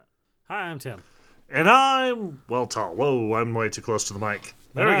Hi, I'm Tim. And I'm, well, tall. Whoa, I'm way too close to the mic.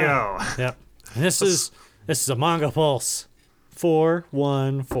 There we go. Yep. And this is a Manga Pulse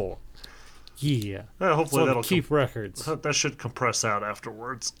 414. Yeah. Hopefully that'll keep records. That should compress out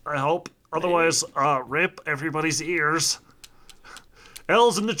afterwards, I hope. Otherwise, rip everybody's ears.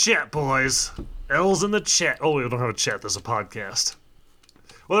 L's in the chat, boys. L's in the chat. Oh, we don't have a chat. There's a podcast.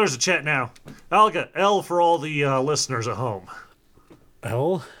 Well, there's a chat now. I'll get L for all the listeners at home.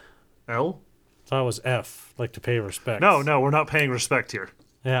 L? L? I thought it was F, like to pay respect. No, we're not paying respect here.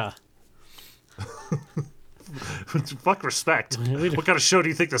 Yeah. Fuck respect. What kind of show do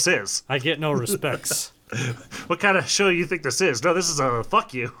you think this is? I get no respects. What kind of show do you think this is? No, this is a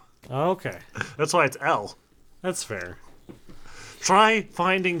fuck you. Okay. That's why it's L. That's fair. Try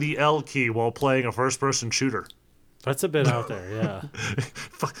finding the L key while playing a first-person shooter. That's a bit out there, yeah.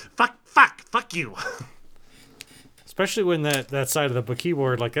 Fuck you. Especially when that side of the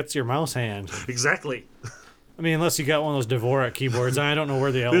keyboard, like, that's your mouse hand. Exactly. I mean, unless you got one of those Dvorak keyboards, I don't know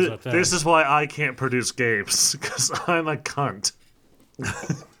where the L is at that. This is why I can't produce games, because I'm a cunt.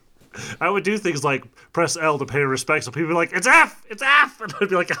 I would do things like press L to pay respect, so people would be like, it's F! It's F! And I'd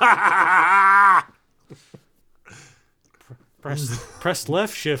be like, ha ha ha ha! Press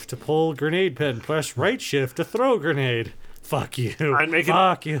left shift to pull grenade pin. Press right shift to throw grenade. Fuck you.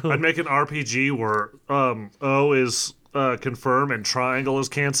 Fuck you. I'd make an RPG where O is confirm and triangle is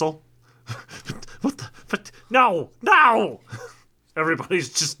cancel. What the? But no!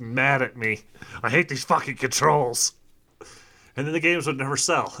 Everybody's just mad at me. I hate these fucking controls. And then the games would never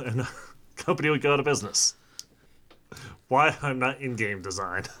sell, and the company would go out of business. Why I'm not in game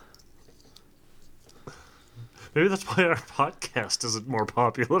design. Maybe that's why our podcast isn't more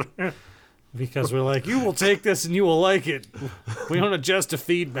popular. Because we're like, you will take this and you will like it. We don't adjust to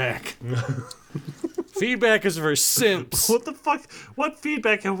feedback. Feedback is for simps. What the fuck? What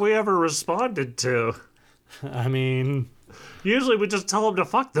feedback have we ever responded to? I mean... Usually we just tell them to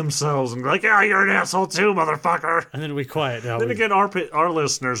fuck themselves and be like, yeah, you're an asshole too, motherfucker. And then we quiet down. Then again, our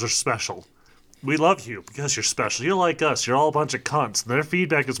listeners are special. We love you because you're special. You're like us. You're all a bunch of cunts. And their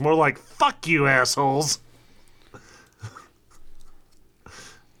feedback is more like, fuck you, assholes.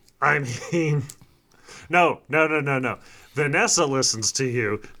 I mean, no. Vanessa listens to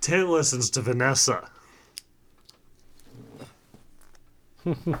you. Tim listens to Vanessa.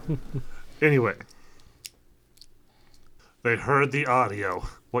 Anyway. They heard the audio.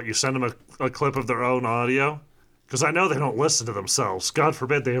 What, you send them a clip of their own audio? Because I know they don't listen to themselves. God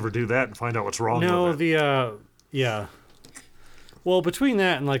forbid they ever do that and find out what's wrong with it. Yeah. Well, between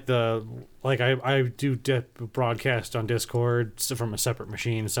that and I do broadcast on Discord from a separate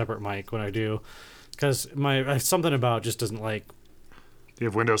machine, separate mic when I do, because something about just doesn't like. Do you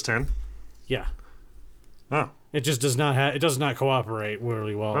have Windows 10? Yeah. Oh. It just does not cooperate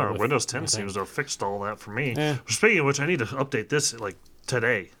really well. Oh, Windows 10 seems to have fixed all that for me. Speaking of which, I need to update this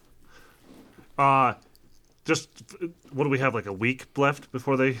today. Just what do we have, like a week left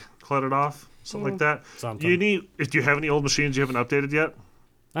before they cut it off? Something like that. Something. If you have any old machines you haven't updated yet?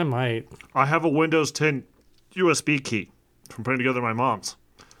 I might. I have a Windows 10 USB key from putting together my mom's.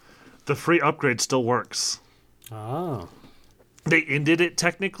 The free upgrade still works. Oh. They ended it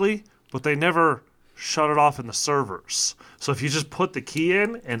technically, but they never shut it off in the servers. So if you just put the key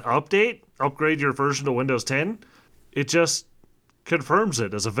in and upgrade your version to Windows 10, it just confirms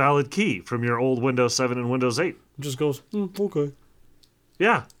it as a valid key from your old Windows 7 and Windows 8. It just goes, okay.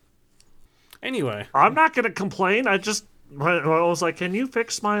 Yeah. Anyway. I'm not going to complain. I was like, can you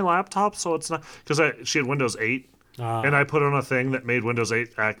fix my laptop so it's not... Because she had Windows 8, and I put on a thing that made Windows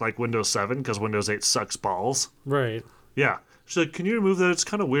 8 act like Windows 7 because Windows 8 sucks balls. Right. Yeah. She's like, can you remove that? It's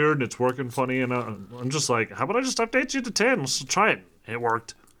kind of weird and it's working funny. And I'm just like, how about I just update you to 10? Let's try it. It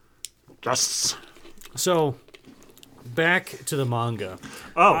worked. Yes. So, back to the manga.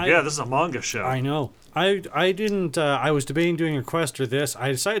 Oh, yeah, this is a manga show. I know. I didn't, I was debating doing a quest or this.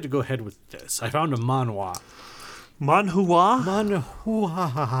 I decided to go ahead with this. I found a manhwa. Manhwa? Manhwa.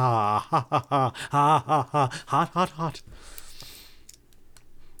 Hot.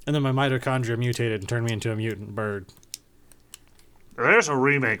 And then my mitochondria mutated and turned me into a mutant bird. There's a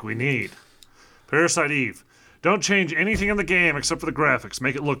remake we need. Parasite Eve. Don't change anything in the game except for the graphics.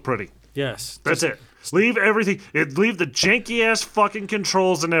 Make it look pretty. Yes. That's it. Leave everything. Leave the janky-ass fucking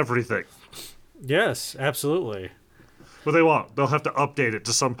controls and everything. Yes, absolutely. What they want. They'll have to update it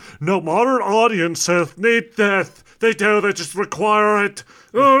to some... No, modern audiences need this. They do. They just require it.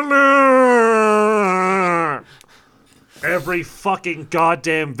 Oh, no. Every fucking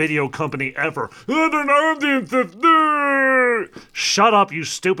goddamn video company ever. Modern audiences. No. Shut up, you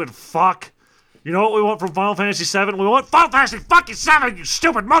stupid fuck. You know what we want from Final Fantasy VII? We want Final Fantasy fucking 7, you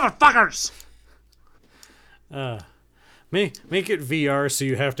stupid motherfuckers! Make it VR so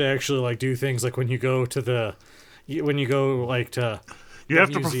you have to actually like do things like when you go to the You have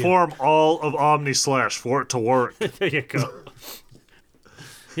to perform all of Omni Slash for it to work. There you go.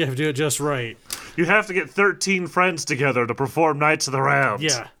 You have to do it just right. You have to get 13 friends together to perform Knights of the Round.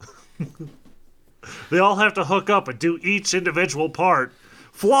 Yeah. They all have to hook up and do each individual part,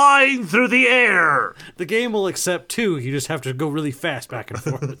 flying through the air. The game will accept 2. You just have to go really fast back and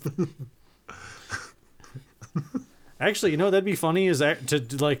forth. Actually, you know that'd be funny is that to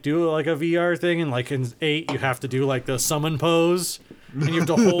like do like a VR thing, and like in 8 you have to do like the summon pose, and you have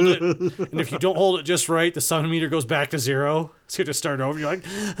to hold it, and if you don't hold it just right, the summon meter goes back to 0. So you have to start over. You're like,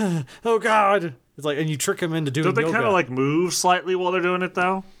 oh god! It's like, and you trick them into doing. Don't they kind of like move slightly while they're doing it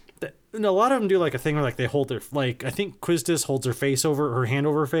though? No, a lot of them do like a thing where like they hold their like I think Quistis holds her face over her hand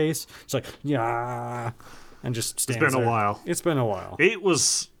over her face. It's like yeah, and just stands. It's been there. a while. It's been a while. 8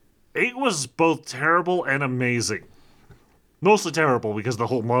 was both terrible and amazing. Mostly terrible because of the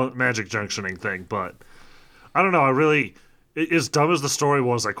whole magic junctioning thing, but I don't know. As dumb as the story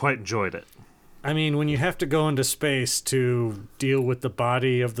was, I quite enjoyed it. I mean, when you have to go into space to deal with the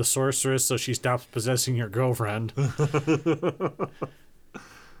body of the sorceress so she stops possessing your girlfriend,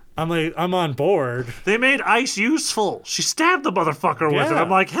 I'm on board. They made ice useful. She stabbed the motherfucker with it. Yeah.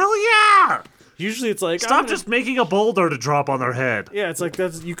 I'm like, hell yeah! Usually it's like Stop just making a boulder to drop on their head. Yeah, it's like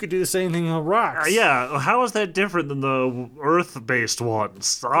you could do the same thing on rocks. Yeah, how is that different than the Earth-based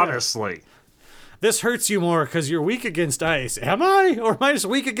ones? Honestly. Yeah. This hurts you more because you're weak against ice. Am I? Or am I just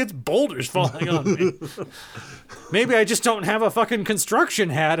weak against boulders falling on me? Maybe I just don't have a fucking construction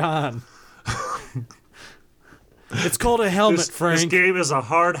hat on. It's called a helmet, Frank. This game is a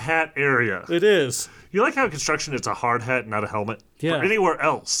hard hat area. It is. You like how in construction it's a hard hat, not a helmet? Yeah. But anywhere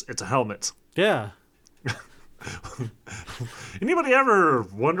else, it's a helmet. Yeah. Anybody ever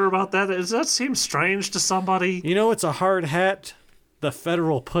wonder about that? Does that seem strange to somebody? You know it's a hard hat? The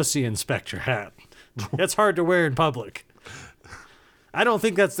federal pussy inspector hat. That's hard to wear in public. I don't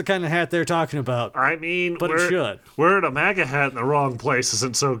think that's the kind of hat they're talking about. I mean, but it should. Wearing a MAGA hat in the wrong place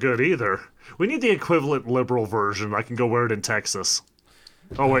isn't so good either. We need the equivalent liberal version. I can go wear it in Texas.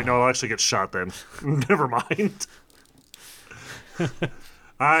 Oh, wait, no, I'll actually get shot then. Never mind.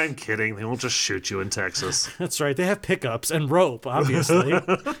 I'm kidding. They won't just shoot you in Texas. That's right. They have pickups and rope, obviously.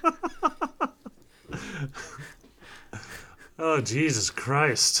 Oh, Jesus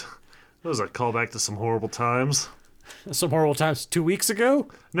Christ. That was a callback to some horrible times. Some horrible times 2 weeks ago?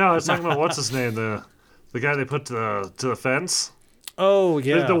 No, I was talking about what's his name? The guy they put to the fence? Oh,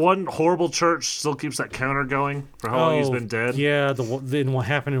 yeah. The one horrible church still keeps that counter going for how long he's been dead. Yeah, then what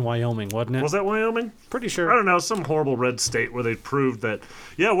happened in Wyoming, wasn't it? Was that Wyoming? Pretty sure. I don't know, some horrible red state where they proved that,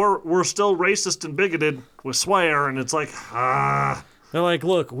 yeah, we're still racist and bigoted, we swear, and it's like, They're like,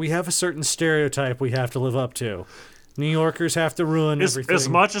 look, we have a certain stereotype we have to live up to. New Yorkers have to ruin everything. As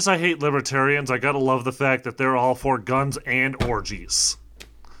much as I hate libertarians, I gotta love the fact that they're all for guns and orgies.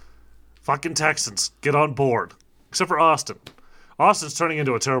 Fucking Texans, get on board. Except for Austin. Austin's turning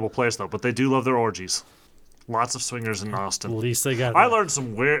into a terrible place, though, but they do love their orgies. Lots of swingers in Austin. At least they got I that. learned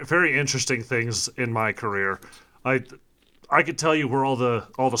some very interesting things in my career. I could tell you where all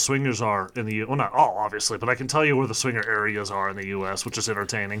the swingers are in the well, not all obviously, but I can tell you where the swinger areas are in the U.S., which is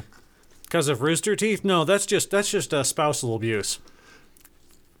entertaining. Because of Rooster Teeth? No, that's just spousal abuse.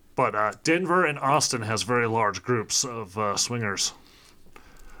 But Denver and Austin has very large groups of swingers.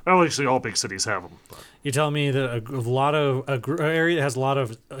 Obviously, all big cities have them. But. You tell me that an area that has a lot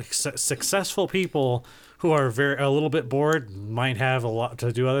of successful people who are a little bit bored might have a lot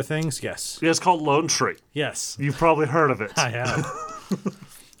to do other things? Yes. Yeah, it's called Lone Tree. Yes. You've probably heard of it. I have.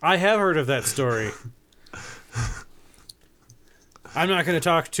 I have heard of that story. I'm not going to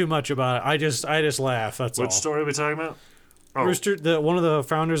talk too much about it. I just laugh. That's all. Which story are we talking about? Oh. One of the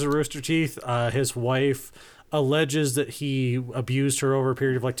founders of Rooster Teeth, his wife alleges that he abused her over a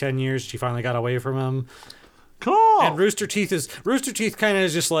period of like 10 years. She finally got away from him. Cool. And Rooster Teeth kind of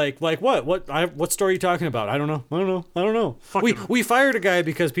is just like what story are you talking about? I don't know. We fired a guy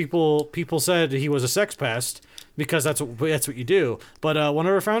because people said he was a sex pest because that's what you do. But one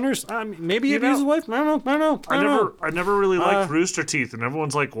of our founders, maybe he abused his wife. I don't know. I never really liked Rooster Teeth, and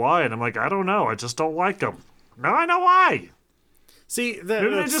everyone's like, why? And I'm like, I don't know. I just don't like them. Now I know why. See,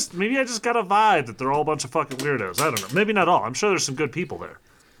 maybe I just got a vibe that they're all a bunch of fucking weirdos. I don't know. Maybe not all. I'm sure there's some good people there.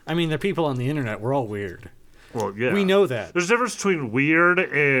 I mean, they're people on the internet. We're all weird. Well, yeah. We know that. There's a difference between weird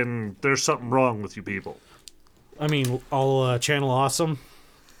and there's something wrong with you people. I mean, all Channel Awesome.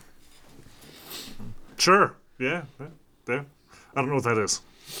 Sure. Yeah. I don't know what that is.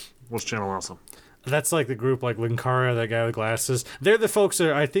 What's Channel Awesome? That's like the group like Linkara, that guy with glasses. They're the folks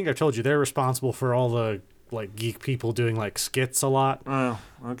that I think I told you they're responsible for all the like geek people doing like skits a lot. Oh,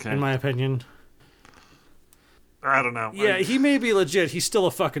 okay. In my opinion. I don't know. Yeah, he may be legit. He's still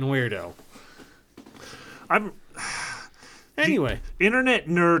a fucking weirdo. Anyway. Internet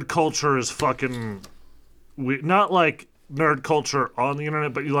nerd culture is fucking... Not like nerd culture on the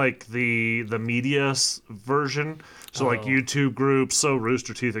internet, but like the media version. So like YouTube groups, so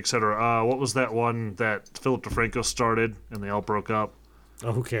Rooster Teeth, etc. What was that one that Philip DeFranco started and they all broke up?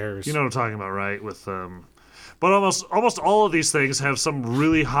 Oh, who cares? You know what I'm talking about, right? With but almost all of these things have some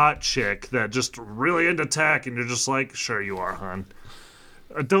really hot chick that just really into tech, and you're just like, sure you are, hon.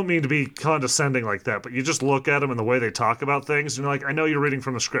 I don't mean to be condescending like that, but you just look at them and the way they talk about things, and you're like, I know you're reading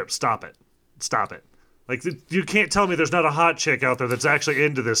from the script. Stop it. Stop it. Like, you can't tell me there's not a hot chick out there that's actually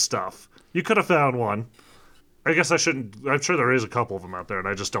into this stuff. You could have found one. I guess I shouldn't. I'm sure there is a couple of them out there, and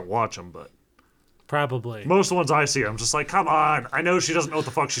I just don't watch them, but... Probably. Most of the ones I see, I'm just like, come on. I know she doesn't know what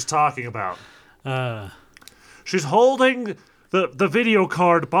the fuck she's talking about. She's holding the video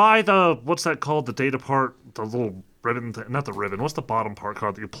card by the... What's that called? The data part? The little ribbon... Not the ribbon. What's the bottom part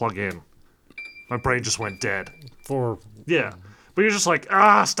card that you plug in? My brain just went dead. Yeah. But you're just like,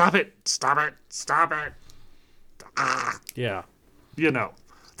 stop it. Stop it. Stop it. Yeah. You know.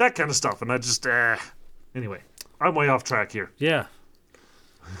 That kind of stuff. And I just... Anyway. I'm way off track here. Yeah.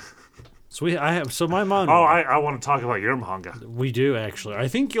 So my manga. Oh, I want to talk about your manga. We do, actually. I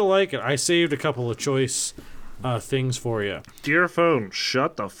think you'll like it. I saved a couple of choice things for you. Dear phone,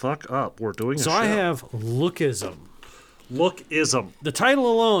 shut the fuck up. We're doing a show. So I have Lookism. Lookism. The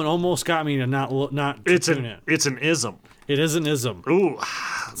title alone almost got me to not tune in. It's an ism. It is an ism. Ooh.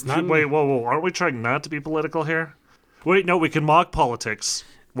 It's not Wait, whoa. Aren't we trying not to be political here? Wait, no, we can mock politics.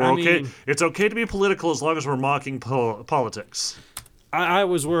 We're okay. It's okay to be political as long as we're mocking politics. I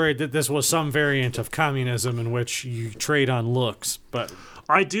was worried that this was some variant of communism in which you trade on looks, but...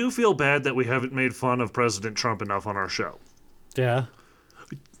 I do feel bad that we haven't made fun of President Trump enough on our show. Yeah?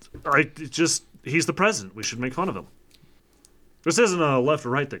 He's the president. We should make fun of him. This isn't a left or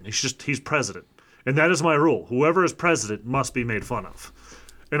right thing. He's president. And that is my rule. Whoever is president must be made fun of.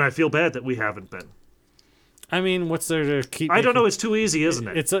 And I feel bad that we haven't been. I mean, what's there to keep... I don't know. It's too easy, isn't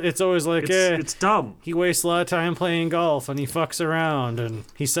it? It's always like, it's dumb. He wastes a lot of time playing golf, and he fucks around, and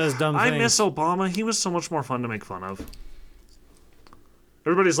he says dumb things. I miss Obama. He was so much more fun to make fun of.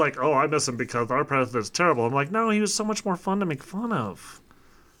 Everybody's like, oh, I miss him because our president's terrible. I'm like, no, he was so much more fun to make fun of.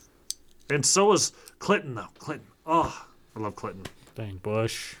 And so was Clinton, though. Clinton. Oh, I love Clinton. Dang,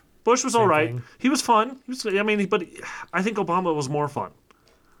 Bush. Bush was all right. He was fun. But I think Obama was more fun.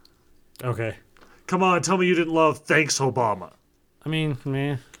 Okay. Come on, tell me you didn't love Thanks, Obama. I mean,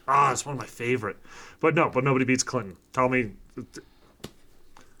 meh. It's one of my favorite. But nobody beats Clinton. Tell me.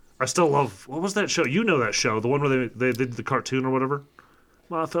 I still love... What was that show? You know that show. The one where they did the cartoon or whatever.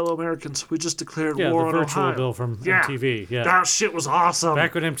 My fellow Americans, we just declared war on Ohio. Yeah, the virtual bill from MTV. Yeah. That shit was awesome.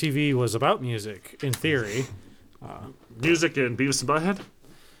 Back when MTV was about music, in theory. Music and Beavis and Butthead?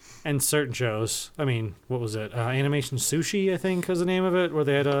 And certain shows. I mean, what was it? Animation Sushi, I think, was the name of it, where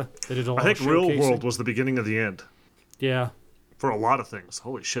they did a lot of I think Real World was the beginning of the end. Yeah. For a lot of things.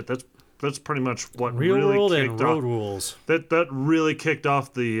 Holy shit, that's pretty much what Real really World kicked and off. Road Rules. That really kicked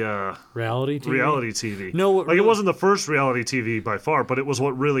off the reality TV. Reality TV. No, it wasn't the first reality TV by far, but it was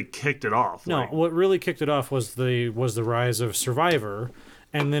what really kicked it off. No, what really kicked it off was the rise of Survivor,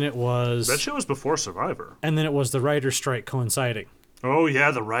 and then it was that show was before Survivor, and then it was the writer's strike coinciding. Oh yeah,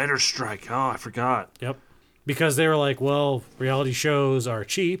 the writer's strike. Oh, I forgot. Yep. Because they were like, well, reality shows are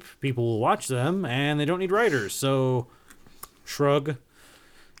cheap, people will watch them, and they don't need writers, so shrug.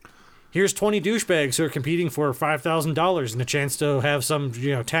 Here's 20 douchebags who are competing for $5,000 and a chance to have some,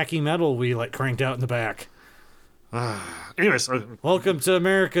 tacky metal we cranked out in the back. Anyways, welcome to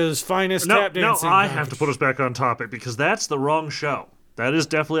America's finest tap dancing. No, I have to put us back on topic because that's the wrong show. That is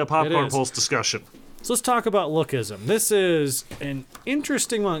definitely a Popcorn Pulse discussion. So let's talk about Lookism. This is an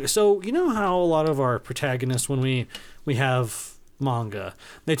interesting manga. So you know how a lot of our protagonists, when we have manga,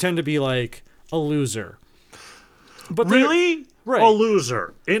 they tend to be like a loser. But really? Right. A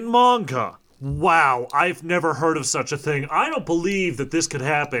loser in manga. Wow, I've never heard of such a thing. I don't believe that this could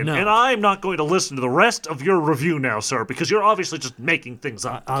happen. No. And I'm not going to listen to the rest of your review now, sir, because you're obviously just making things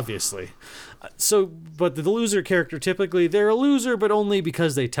up. Obviously. But the loser character, typically, they're a loser, but only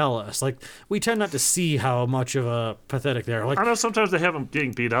because they tell us. We tend not to see how much of a pathetic they are. I know sometimes they have them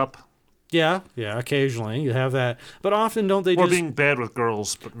getting beat up. Yeah, occasionally you have that. But often don't they or being bad with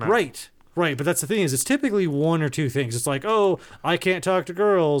girls, but not. Right, but that's the thing is it's typically one or two things. It's like, oh, I can't talk to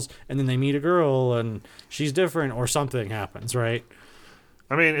girls, and then they meet a girl, and she's different, or something happens, right?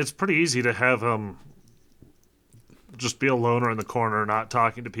 I mean, it's pretty easy to have just be a loner in the corner, not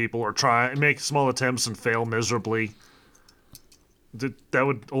talking to people, or try and make small attempts and fail miserably. That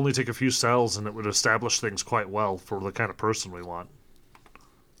would only take a few cells, and it would establish things quite well for the kind of person we want.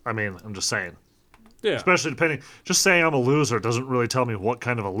 I mean, I'm just saying. Yeah. Especially depending... Just saying I'm a loser doesn't really tell me what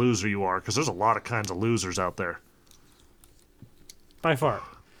kind of a loser you are, because there's a lot of kinds of losers out there. By far.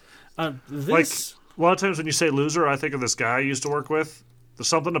 Like, a lot of times when you say loser, I think of this guy I used to work with. There's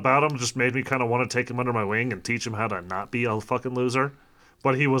something about him that just made me kind of want to take him under my wing and teach him how to not be a fucking loser.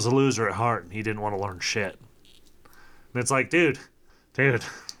 But he was a loser at heart, and he didn't want to learn shit. And it's like, dude,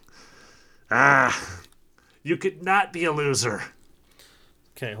 you could not be a loser.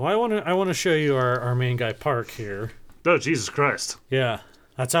 Okay, well, I want to show you our main guy, Park, here. Oh, Jesus Christ. Yeah,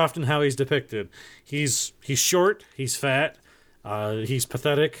 that's often how he's depicted. He's short, he's fat, he's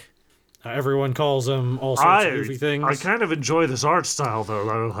pathetic. Everyone calls him all sorts of goofy things. I kind of enjoy this art style, though.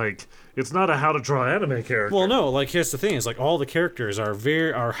 Like, it's not a how to draw anime character. Well, no, like, here's the thing. Is like, all the characters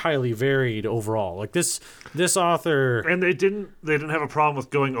are highly varied overall. Like, this author... And they didn't have a problem with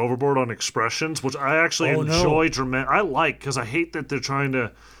going overboard on expressions, which I actually enjoy. I like, because I hate that they're trying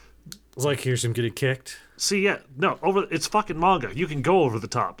to... It's like, here's him getting kicked. See, yeah, no, it's fucking manga. You can go over the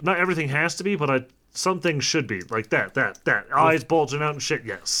top. Not everything has to be, but some things should be. Like that. Eyes bulging out and shit,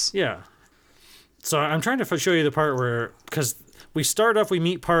 yes. Yeah. So I'm trying to show you the part where... Because we start off, we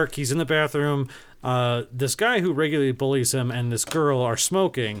meet Park, he's in the bathroom. This guy who regularly bullies him and this girl are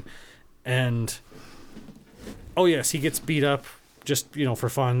smoking. And... Oh, yes, he gets beat up just, for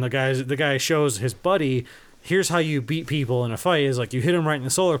fun. The guy shows his buddy, here's how you beat people in a fight. Is like, you hit them right in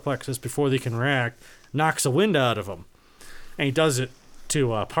the solar plexus before they can react, knocks the wind out of them. And he does it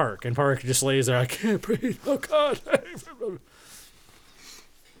to Park. And Park just lays there, I can't breathe, oh God.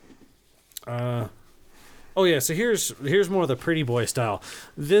 Oh yeah, so here's more of the pretty boy style.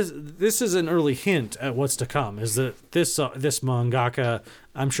 This is an early hint at what's to come. Is that this mangaka?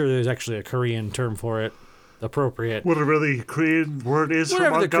 I'm sure there's actually a Korean term for it, appropriate. Whatever the Korean word is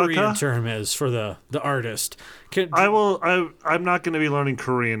Whatever for mangaka. Whatever the Korean term is for the artist. I'm not going to be learning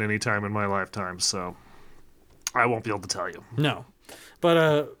Korean anytime in my lifetime, so I won't be able to tell you. No,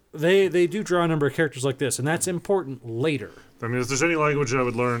 but they do draw a number of characters like this, and that's important later. I mean, if there's any language I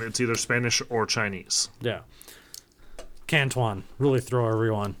would learn, it's either Spanish or Chinese. Yeah. Canton. Really throw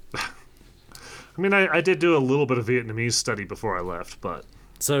everyone. I mean, I did do a little bit of Vietnamese study before I left, but...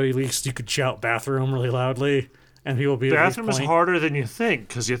 So at least you could shout bathroom really loudly, and people be... Bathroom is harder than you think,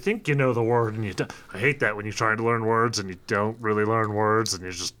 because you think you know the word, and you don't. I hate that when you're trying to learn words, and you don't really learn words, and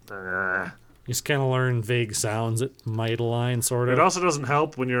you're just... You just kind of learn vague sounds that might align, sort of. It also doesn't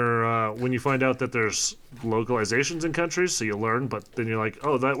help when you find out that there's localizations in countries, so you learn, but then you're like,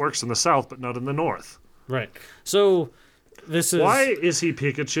 oh, that works in the South, but not in the North. Right. So this is... Why is he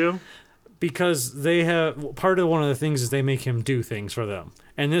Pikachu? Because they have... Part of one of the things is they make him do things for them.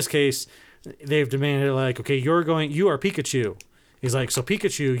 In this case, they've demanded, like, okay, you are Pikachu. He's like, so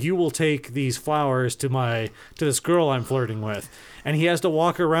Pikachu, you will take these flowers to this girl I'm flirting with. And he has to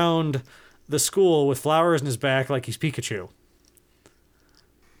walk around the school with flowers in his back like he's Pikachu.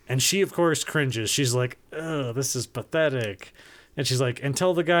 And she, of course, cringes. She's like, ugh, this is pathetic. And she's like, and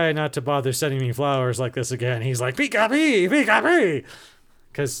tell the guy not to bother sending me flowers like this again. He's like, Pika-pee, Pika-pee.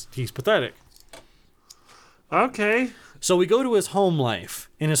 Because he's pathetic. Okay. So we go to his home life.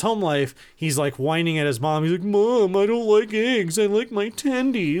 In his home life, he's like whining at his mom. He's like, Mom, I don't like eggs. I like my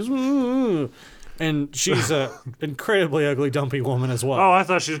tendies. And she's a incredibly ugly, dumpy woman as well. Oh, I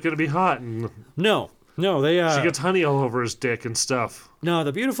thought she was going to be hot. No, they... she gets honey all over his dick and stuff. No,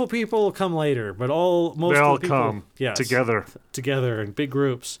 the beautiful people come later, but most they of all the people... come Together in big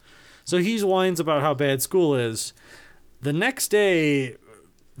groups. So he whines about how bad school is. The next day,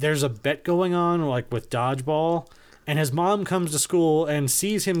 there's a bet going on, like with dodgeball, and his mom comes to school and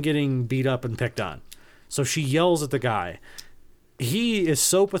sees him getting beat up and picked on. So she yells at the guy. He is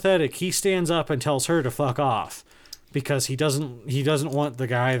so pathetic. He stands up and tells her to fuck off because he doesn't want the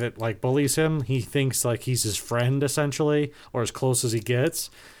guy that like bullies him. He thinks like he's his friend essentially, or as close as he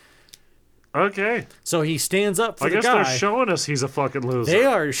gets. Okay. So he stands up for the guy. I guess they're showing us he's a fucking loser. They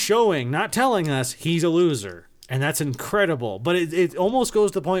are showing, not telling us he's a loser. And that's incredible. But it almost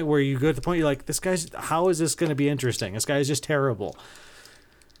goes to the point where you go to the point you're like, how is this going to be interesting? This guy is just terrible.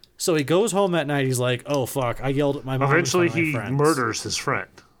 So he goes home at night. He's like, oh, fuck. I yelled at my mom. Eventually he murders his friend.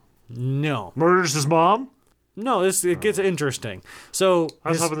 No. Murders his mom? No, it gets interesting. So I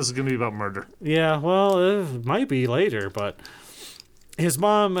was hoping this is going to be about murder. Yeah, well, it might be later. But his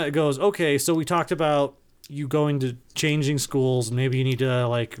mom goes, okay, so we talked about you going to changing schools. And maybe you need to,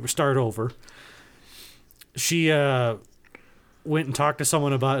 like, start over. She went and talked to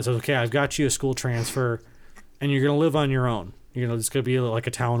someone about it. Says, okay, I've got you a school transfer, and you're gonna live on your own. It's gonna be like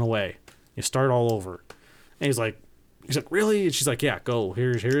a town away. You start all over. And he's like, really? And she's like, yeah, go.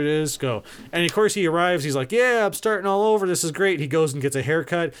 Here it is, go. And of course he arrives. He's like, yeah, I'm starting all over. This is great. He goes and gets a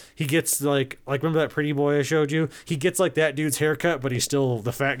haircut. He gets like remember that pretty boy I showed you? He gets like that dude's haircut, but he's still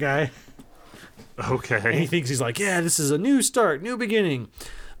the fat guy. Okay. And he thinks he's like, yeah, this is a new start, new beginning.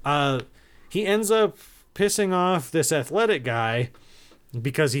 He ends up pissing off this athletic guy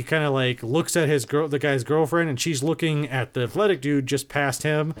because he kind of like looks at the guy's girlfriend, and she's looking at the athletic dude just past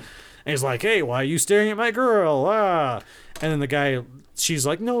him. And he's like, hey, why are you staring at my girl? Ah. And then she's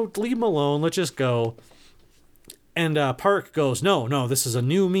like, no, leave him alone. Let's just go. And Park goes, no, this is a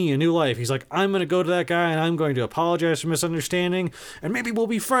new me, a new life. He's like, I'm going to go to that guy, and I'm going to apologize for misunderstanding, and maybe we'll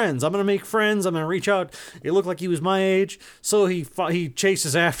be friends. I'm going to make friends. I'm going to reach out. It looked like he was my age. So he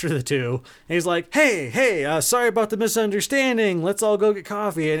chases after the two. And he's like, hey, sorry about the misunderstanding. Let's all go get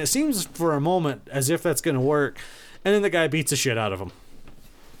coffee. And it seems for a moment as if that's going to work. And then the guy beats the shit out of him.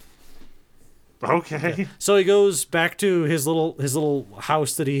 Okay. So he goes back to his little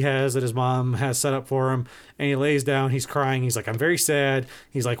house that he has, that his mom has set up for him, and he lays down. He's crying. He's like, I'm very sad.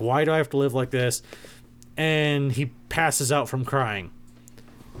 He's like, why do I have to live like this? And he passes out from crying.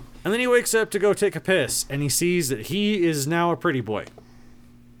 And then he wakes up to go take a piss, and he sees that he is now a pretty boy.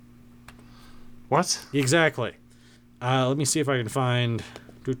 What? Exactly. Let me see if I can find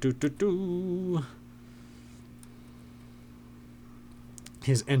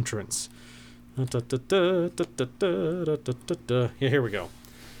his entrance. Yeah, here we go.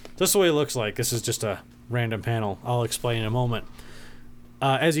 This is the way it looks like. This is just a random panel. I'll explain in a moment.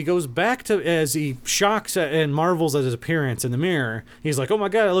 As he shocks and marvels at his appearance in the mirror, he's like, oh my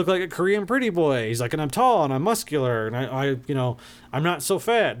god, I look like a Korean pretty boy. He's like, and I'm tall and I'm muscular and I'm not so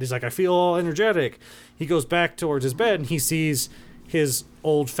fat. He's like, I feel all energetic. He goes back towards his bed and he sees his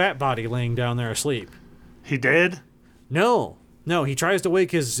old fat body laying down there asleep. He dead? No, he tries to wake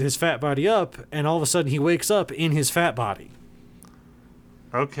his fat body up, and all of a sudden he wakes up in his fat body.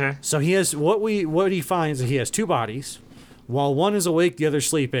 Okay. So he has what he finds is he has two bodies, while one is awake, the other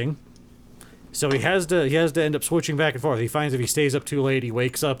sleeping. So he has to end up switching back and forth. He finds if he stays up too late, he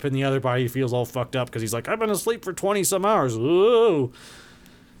wakes up in the other body, he feels all fucked up because he's like, I've been asleep for 20 some hours. Ooh.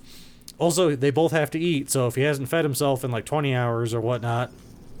 Also, they both have to eat, so if he hasn't fed himself in like 20 hours or whatnot.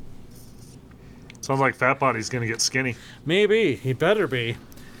 Sounds like Fat Body's gonna get skinny. Maybe. He better be.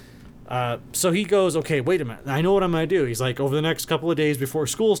 So he goes, okay, wait a minute. I know what I'm going to do. He's like, over the next couple of days before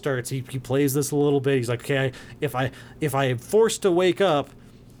school starts, he plays this a little bit. He's like, okay, if I am forced to wake up,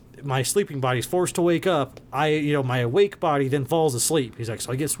 my sleeping body's forced to wake up, my awake body then falls asleep. He's like,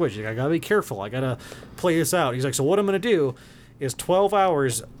 so I get switched. Like, I got to be careful. I got to play this out. He's like, so what I'm going to do is 12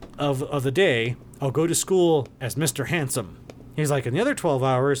 hours of the day, I'll go to school as Mr. Handsome. He's like, in the other 12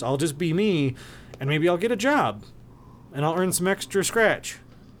 hours, I'll just be me, and maybe I'll get a job, and I'll earn some extra scratch.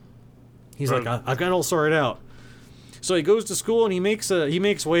 He's like, I've got it all sorted out. So he goes to school, and he makes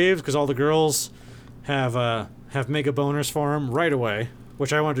waves because all the girls have mega boners for him right away,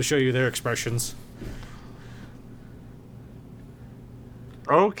 which I wanted to show you their expressions.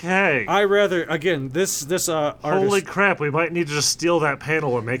 Okay. This artist... Holy crap, we might need to just steal that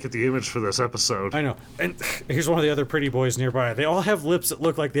panel and make it the image for this episode. I know. And here's one of the other pretty boys nearby. They all have lips that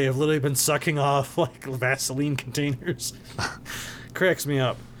look like they have literally been sucking off like Vaseline containers. Cracks me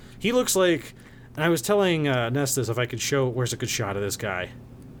up. He looks like... And I was telling Ness this, if I could show... Where's a good shot of this guy?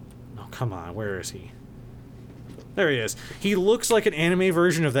 Oh, come on. Where is he? There he is. He looks like an anime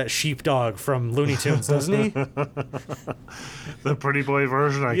version of that sheepdog from Looney Tunes, doesn't he? The pretty boy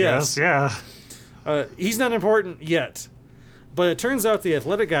version, I guess. Yeah. He's not important yet. But it turns out the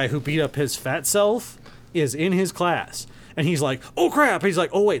athletic guy who beat up his fat self is in his class. And he's like, oh, crap. He's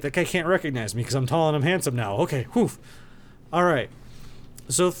like, oh, wait, that guy can't recognize me because I'm tall and I'm handsome now. Okay, whew. All right.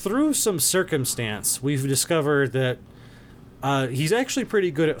 So through some circumstance, we've discovered that he's actually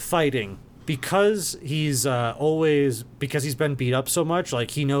pretty good at fighting. Because he's been beat up so much,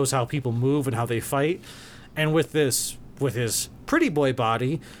 like he knows how people move and how they fight, and with his pretty boy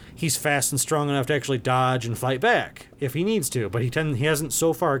body, he's fast and strong enough to actually dodge and fight back if he needs to. But he hasn't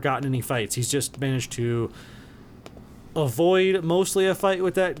so far gotten any fights. He's just managed to avoid mostly a fight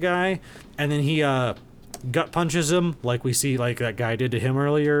with that guy, and then he gut punches him like we see like that guy did to him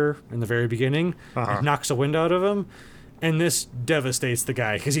earlier in the very beginning, and knocks the wind out of him. And this devastates the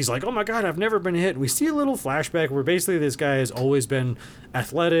guy because he's like, oh my god, I've never been hit. We see a little flashback where basically this guy has always been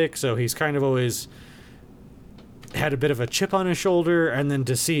athletic, so he's kind of always had a bit of a chip on his shoulder, and then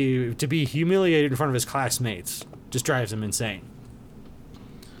to be humiliated in front of his classmates just drives him insane.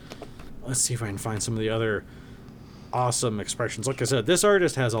 Let's see if I can find some of the other awesome expressions. Like I said, this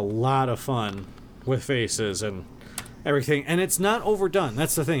artist has a lot of fun with faces and everything, and it's not overdone.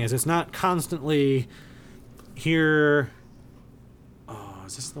 That's the thing, is it's not constantly here. Oh,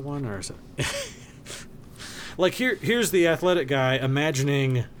 is this the one, or is it like here's the athletic guy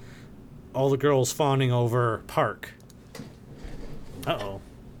imagining all the girls fawning over Park. Uh-oh.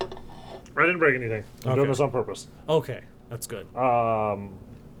 I didn't break anything. I'm doing this on purpose. Okay, that's good.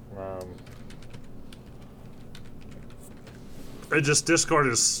 Discord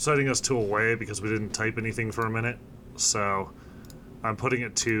is setting us to away because we didn't type anything for a minute. So I'm putting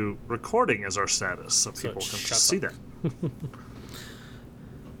it to recording as our status so people can see that.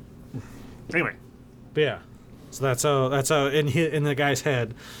 Anyway. But yeah. So that's how in the guy's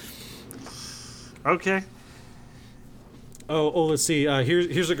head. Okay. Oh, let's see.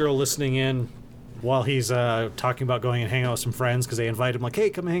 Here's a girl listening in while he's talking about going and hang out with some friends because they invite him, like, hey,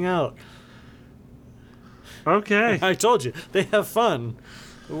 come hang out. Okay. I told you, they have fun.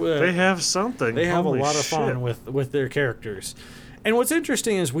 They have something. They have Holy a lot of shit. fun with their characters. And what's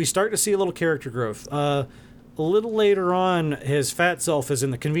interesting is we start to see a little character growth. A little later on, his fat self is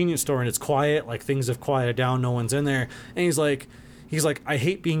in the convenience store and it's quiet, like things have quieted down, no one's in there. And he's like, I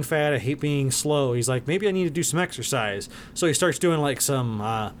hate being fat, I hate being slow. He's like, maybe I need to do some exercise. So he starts doing like some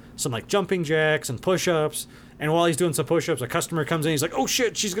like jumping jacks and push-ups. And while he's doing some push-ups, a customer comes in. He's like, oh,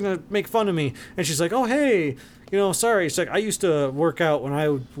 shit, she's going to make fun of me. And she's like, oh, hey, sorry. She's like, I used to work out when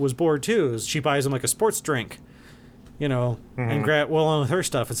I was bored, too. She buys him, like, a sports drink, and along with her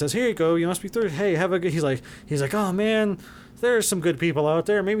stuff. It says, here you go. You must be thirsty. Hey, have a good... He's like, oh, man, there's some good people out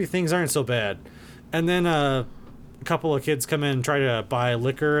there. Maybe things aren't so bad. And then a couple of kids come in and try to buy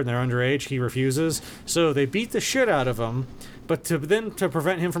liquor, and they're underage. He refuses. So they beat the shit out of him. But to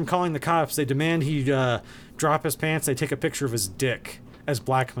prevent him from calling the cops, they demand he drop his pants. They take a picture of his dick as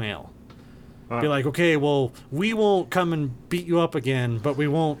blackmail. Be like, okay, well, we won't come and beat you up again, but we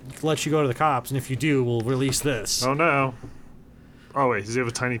won't let you go to the cops. And if you do, we'll release this. Oh, no. Oh, wait, does he have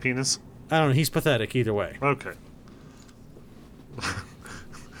a tiny penis? I don't know. He's pathetic either way. Okay.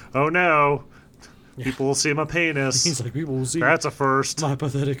 Oh, no. People will see my penis. He's like, people will see. That's a first. My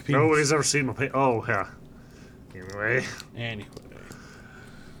pathetic penis. Nobody's ever seen my penis. Oh, yeah. Anyway.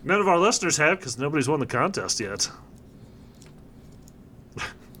 None of our listeners have because nobody's won the contest yet.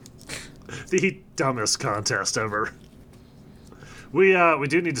 The dumbest contest ever. We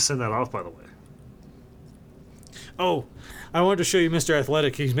do need to send that off, by the way. Oh, I wanted to show you Mr.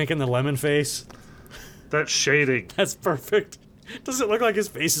 Athletic. He's making the lemon face. That's shading. That's perfect. Does it look like his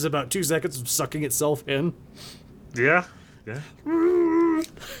face is about 2 seconds of sucking itself in? Yeah. You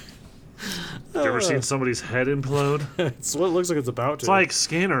ever seen somebody's head implode? It's what it looks like it's about to. It's like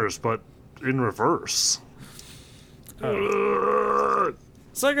Scanners, but in reverse.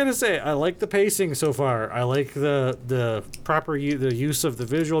 So I gotta say, I like the pacing so far. I like the proper the use of the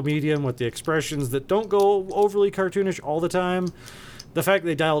visual medium with the expressions that don't go overly cartoonish all the time. The fact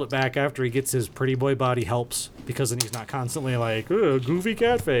they dialed it back after he gets his pretty boy body helps, because then he's not constantly like, goofy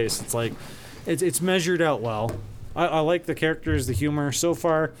cat face. It's like, it's measured out well. I like the characters, the humor so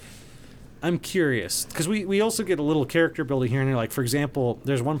far. I'm curious, because we also get a little character building here and there. Like, for example,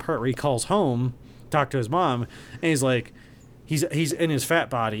 there's one part where he calls home, talk to his mom, and he's like, he's in his fat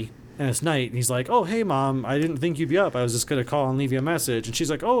body, and it's night, and he's like, oh, hey, Mom, I didn't think you'd be up. I was just going to call and leave you a message. And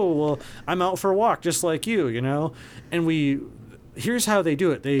she's like, oh, well, I'm out for a walk just like you, And here's how they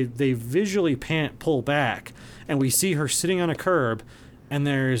do it. They visually pull back, and we see her sitting on a curb, and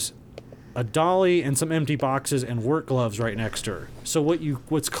there's a dolly and some empty boxes and work gloves right next to her. So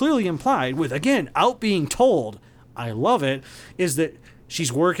what's clearly implied with, again, out being told, I love it, is that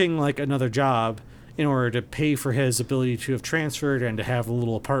she's working like another job in order to pay for his ability to have transferred and to have a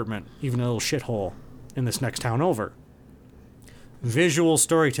little apartment, even a little shithole in this next town over. Visual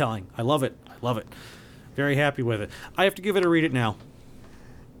storytelling. I love it. Very happy with it. I have to give it a read it now.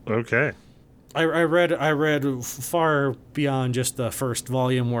 Okay. I read far beyond just the first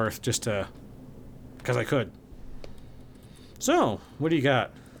volume worth, just because I could. So, what do you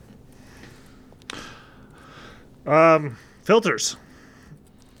got? Filters.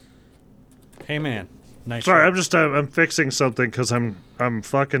 Hey man, nice. Sorry, show. I'm fixing something because I'm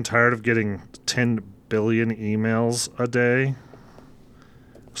fucking tired of getting 10 billion emails a day.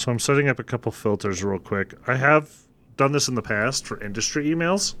 So I'm setting up a couple filters real quick. I have done this in the past for industry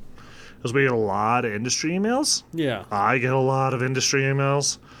emails, because we get a lot of industry emails. Yeah. I get a lot of industry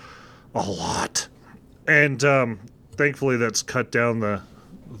emails. A lot. And thankfully that's cut down the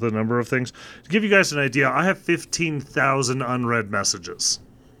number of things. To give you guys an idea, I have 15,000 unread messages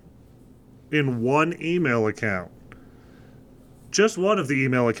in one email account. Just one of the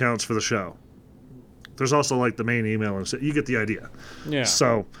email accounts for the show. There's also like the main email and shit. You get the idea. Yeah.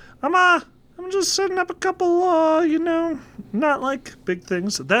 So I'm just setting up a couple, not like big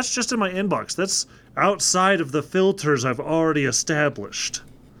things. That's just in my inbox. That's outside of the filters I've already established.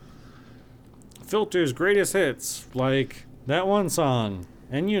 Filters greatest hits, like that one song,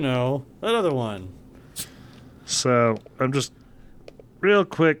 and that other one. So I'm just real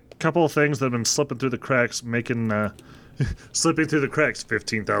quick, couple of things that have been slipping through the cracks, slipping through the cracks.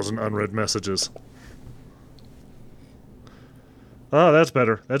 15,000 unread messages. Oh, that's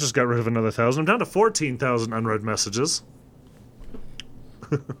better. That just got rid of another 1,000. I'm down to 14,000 unread messages.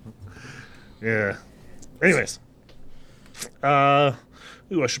 Yeah. Anyways. I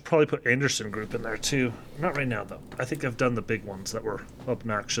should probably put Anderson Group in there too. Not right now, though. I think I've done the big ones that were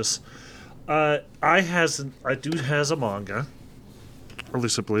obnoxious. I do has a manga. Or at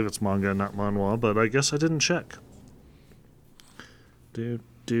least I believe it's manga, not manhwa, but I guess I didn't check. And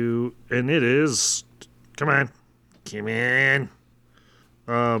it is... Come on.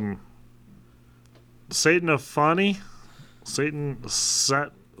 Satan Ofani? Satan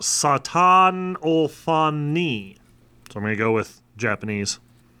Ofani. So I'm going to go with Japanese.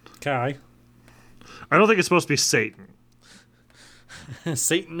 Kai. I don't think it's supposed to be Satan.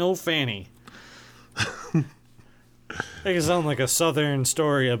 Satan O'Fanny. It can sound like a southern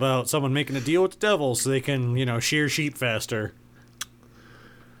story about someone making a deal with the devil so they can, shear sheep faster.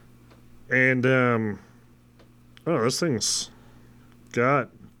 And, this thing's got...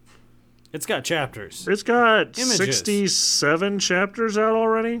 It's got chapters. It's got Images. 67 chapters out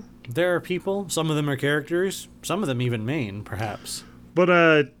already. There are people. Some of them are characters. Some of them even main, perhaps. But,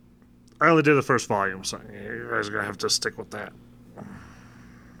 I only did the first volume, so you guys are going to have to stick with that.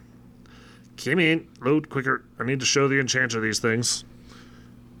 Come in. Load quicker. I need to show the enchanter these things.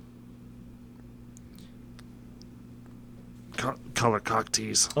 Color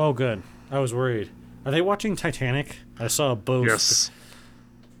cocktease. Oh, good. I was worried. Are they watching Titanic? I saw both. Yes.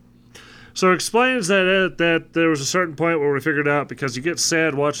 So it explains that there was a certain point where we figured out, because you get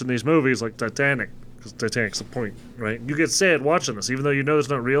sad watching these movies like Titanic, because Titanic's the point, right? You get sad watching this, even though you know it's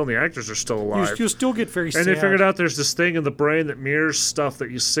not real and the actors are still alive. You still get very sad. And they figured out there's this thing in the brain that mirrors stuff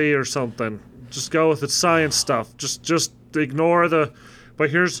that you see or something. Just go with it, science stuff. Just ignore the... But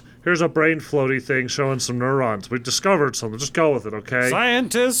here's a brain floaty thing showing some neurons. We discovered something. Just go with it, okay?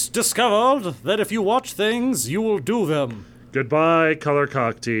 Scientists discovered that if you watch things, you will do them. Goodbye, color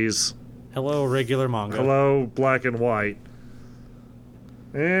cocktease. Hello, regular manga. Hello, black and white.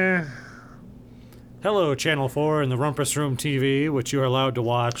 Hello, Channel 4 and the Rumpus Room TV, which you are allowed to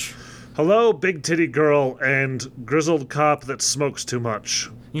watch. Hello, big titty girl and grizzled cop that smokes too much.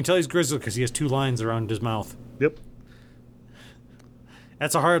 You can tell he's grizzled because he has 2 lines around his mouth. Yep.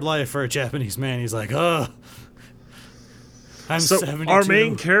 That's a hard life for a Japanese man. He's like, ugh. I'm 72. Our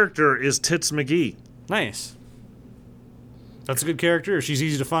main character is Tits McGee. Nice. That's a good character. She's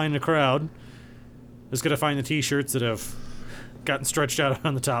easy to find in a crowd. Just gotta find the t-shirts that have gotten stretched out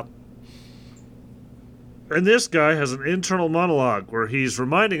on the top. And this guy has an internal monologue where he's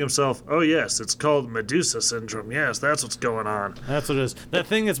reminding himself, oh yes, it's called Medusa syndrome. Yes, that's what's going on. That's what it is. That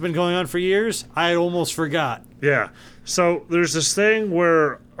thing that's been going on for years, I almost forgot. Yeah. So there's this thing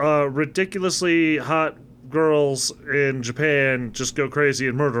where ridiculously hot girls in Japan just go crazy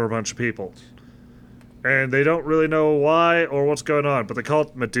and murder a bunch of people. And they don't really know why or what's going on, but they call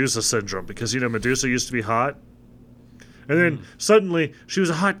it Medusa syndrome because, Medusa used to be hot. And then suddenly, she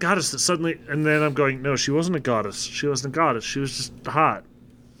was a hot goddess that suddenly... And then I'm going, no, she wasn't a goddess. She wasn't a goddess. She was just hot.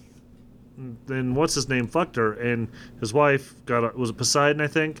 And then what's-his-name fucked her, and his wife was it Poseidon, I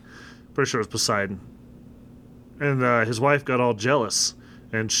think? Pretty sure it was Poseidon. And his wife got all jealous,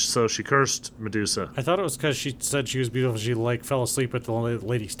 and so she cursed Medusa. I thought it was because she said she was beautiful. She, fell asleep at the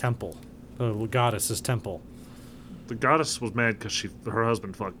lady's temple. The goddess's temple. The goddess was mad because her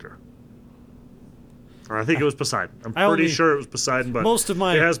husband fucked her. Or I think it was Poseidon. I'm pretty sure it was Poseidon, but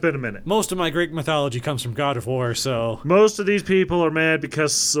it has been a minute. Most of my Greek mythology comes from God of War, so... Most of these people are mad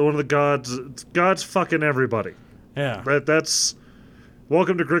because one of the gods fucking everybody. Yeah. That's...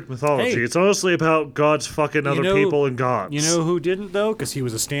 Welcome to Greek mythology. Hey, it's mostly about gods fucking other people and gods. You know who didn't, though? Because he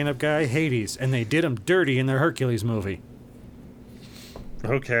was a stand-up guy? Hades. And they did him dirty in their Hercules movie.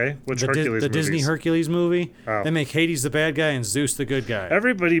 Okay, which Hercules movie? The Disney Hercules movie. Oh. They make Hades the bad guy and Zeus the good guy.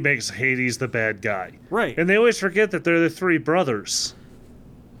 Everybody makes Hades the bad guy. Right. And they always forget that they're the 3 brothers.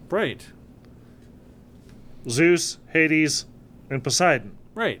 Right. Zeus, Hades, and Poseidon.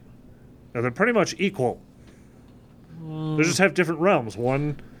 Right. Now they're pretty much equal. They just have different realms.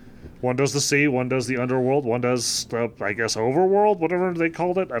 One does the sea, one does the underworld, one does the, I guess, overworld, whatever they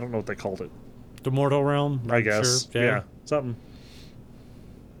called it. I don't know what they called it. The mortal realm? I guess. Sure. Yeah. Something.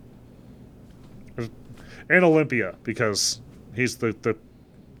 And Olympia, because he's the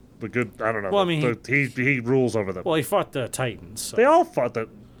good, I don't know. Well, I mean, he rules over them. Well, he fought the Titans. So. They all fought that.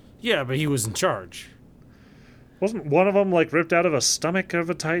 Yeah, but he was in charge. Wasn't one of them, like, ripped out of a stomach of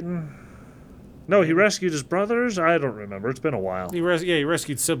a Titan? No, he rescued his brothers? I don't remember. It's been a while. He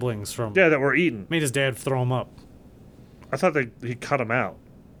rescued siblings from... Yeah, that were eaten. Made his dad throw him up. I thought he cut him out.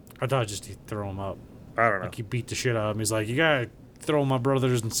 I thought just he'd throw him up. I don't know. Like, he beat the shit out of him. He's like, you gotta throw my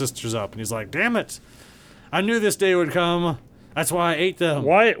brothers and sisters up. And he's like, damn it. I knew this day would come. That's why I ate them.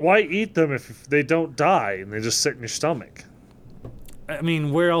 Why eat them if they don't die and they just sit in your stomach? I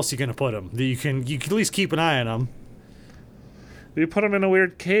mean, where else are you gonna put them? You can at least keep an eye on them. You put them in a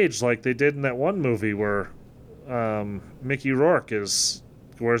weird cage like they did in that one movie where Mickey Rourke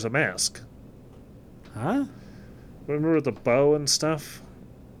wears a mask. Huh? Remember with the bow and stuff?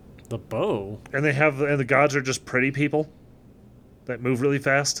 The bow? And the gods are just pretty people that move really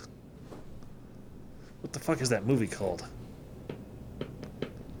fast. What the fuck is that movie called?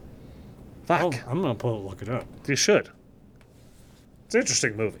 Fuck. Oh, I'm gonna look it up. You should. It's an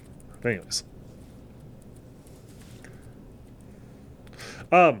interesting movie. Anyways.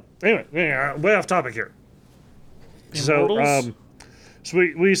 Anyway, way off topic here. Immortals? So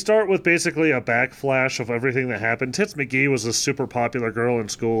we start with basically a backflash of everything that happened. Tits McGee was a super popular girl in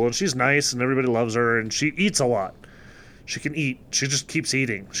school, and she's nice, and everybody loves her, and she eats a lot. She can eat. She just keeps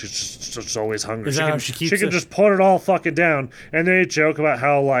eating. She's just always hungry. Is that how she keeps She can it? just put it all fucking down, and they joke about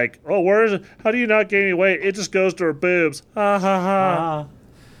how, like, oh, how do you not gain any weight? It just goes to her boobs. Ha ha ha.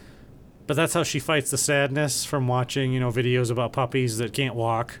 But that's how she fights the sadness from watching, videos about puppies that can't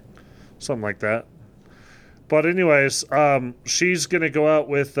walk. Something like that. But anyways, she's going to go out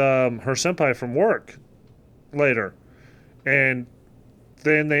with her senpai from work later. And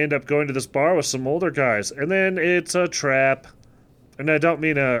then they end up going to this bar with some older guys. And then it's a trap. And I don't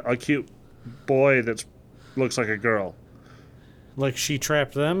mean a cute boy that looks like a girl. Like she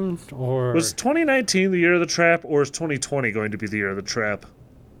trapped them? Or Was 2019 the year of the trap, or is 2020 going to be the year of the trap?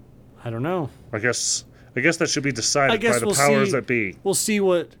 I don't know. I guess that should be decided by the powers that be. We'll see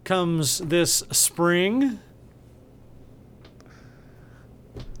what comes this spring.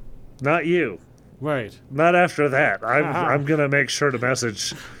 Not you. Right. Not after that. I'm going to make sure to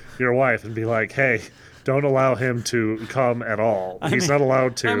message your wife and be like, hey, don't allow him to come at all. He's not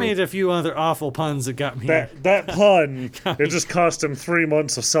allowed to. I made a few other awful puns that got me. That pun, it just cost him 3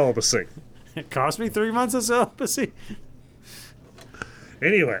 months of celibacy. It cost me 3 months of celibacy.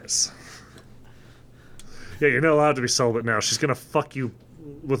 Anyways. Yeah, you're not allowed to be celibate now. She's going to fuck you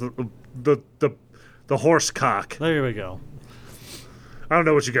with the horse cock. There we go. I don't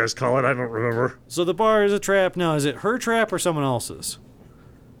know what you guys call it. I don't remember. So the bar is a trap. Now, is it her trap or someone else's?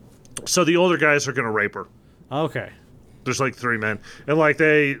 So the older guys are going to rape her. Okay. There's like 3 men. And like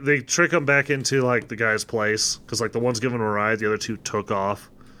they trick them back into like the guy's place. Because like the one's giving him a ride. The other 2 took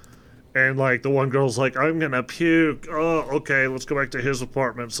off. And like the one girl's like, I'm going to puke. Oh, okay. Let's go back to his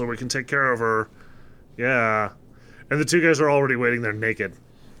apartment so we can take care of her. Yeah. And the 2 guys are already waiting there naked.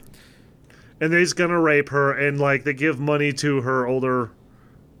 And he's going to rape her. And like they give money to her older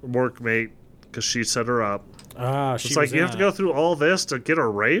workmate because she set her up. It's like you have to go through all this to get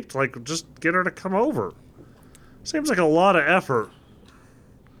her raped? Like, just get her to come over. Seems like a lot of effort.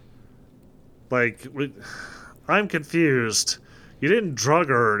 Like, I'm confused. You didn't drug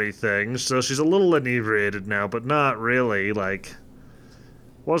her or anything, so she's a little inebriated now, but not really. Like,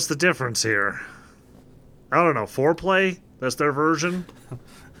 what's the difference here? I don't know. Foreplay? That's their version?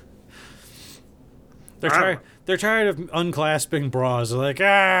 They're tired of unclasping bras. They're like,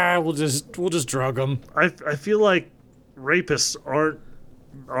 we'll just drug them. I feel like rapists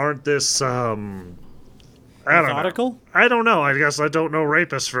aren't this I don't know. I don't know. I guess I don't know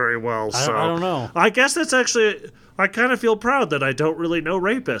rapists very well. So I don't know. I guess that's actually. I kind of feel proud that I don't really know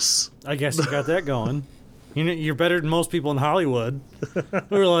rapists. I guess you got that going. You're better than most people in Hollywood.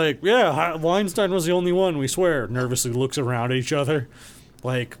 We're like, yeah, Weinstein was the only one. We swear. Nervously looks around at each other.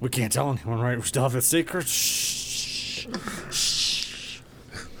 Like, we can't tell anyone, right? We still have a secret. Shh.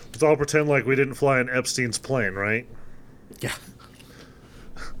 Let's all pretend like we didn't fly in Epstein's plane, right? Yeah.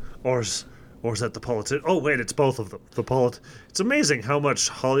 Or is that the politician? Oh, wait, it's both of them. It's amazing how much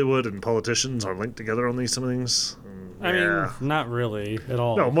Hollywood and politicians are linked together on these things. I mean, not really at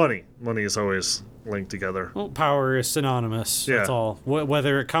all. No, money. Money is always linked together. Well, power is synonymous. Yeah. That's all.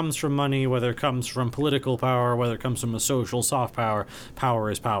 Whether it comes from money, whether it comes from political power, whether it comes from a social soft power, power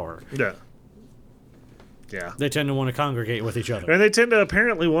is power. Yeah. Yeah. They tend to want to congregate with each other. And they tend to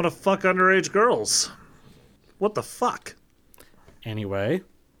apparently want to fuck underage girls. What the fuck? Anyway.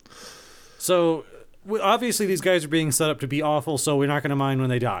 So, obviously these guys are being set up to be awful, so we're not going to mind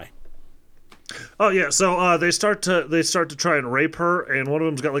when they die. Oh yeah, so they start to try and rape her, and one of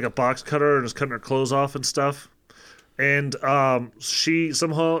them's got like a box cutter and is cutting her clothes off and stuff. And she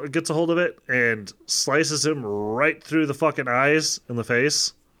somehow gets a hold of it and slices him right through the fucking eyes and the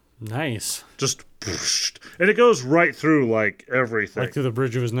face. Nice. Just, and it goes right through like everything. Like through the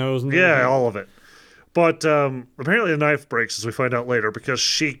bridge of his nose and yeah, everything? all of it. But apparently the knife breaks, as we find out later, because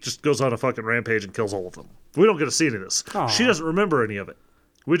she just goes on a fucking rampage and kills all of them. We don't get to see any of this. Aw. She doesn't remember any of it.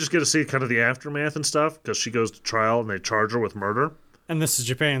 We just get to see kind of the aftermath and stuff, because she goes to trial and they charge her with murder. And this is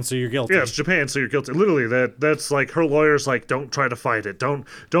Japan, so you're guilty. Yeah, it's Japan, so you're guilty. Literally, that's like her lawyer's like, don't try to fight it. Don't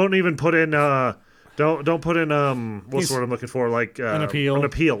even put in don't put in what's the word I'm looking for? Like an appeal. An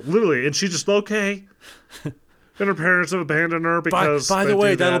appeal. Literally, and she's just okay. And her parents have abandoned her because By the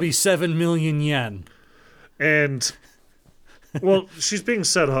way, that'll that. be 7 million yen. And well, she's being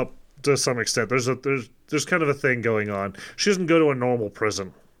set up to some extent. There's kind of a thing going on. She doesn't go to a normal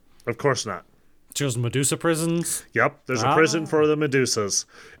prison. Of course not. She goes to Medusa prisons. Yep, there's a prison for the Medusas.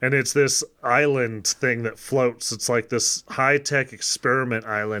 And it's this island thing that floats. It's like this high-tech experiment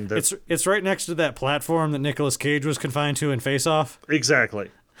island. It's right next to that platform that Nicolas Cage was confined to in Face Off. Exactly.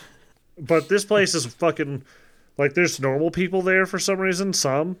 But this place is fucking... Like, there's normal people there for some reason.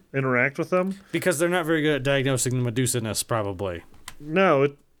 Some interact with them. Because they're not very good at diagnosing the Medusa-ness, probably.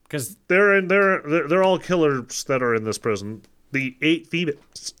 No, because they're all killers that are in this prison. The 8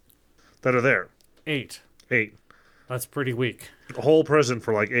 females that are there. 8. 8. That's pretty weak. A whole prison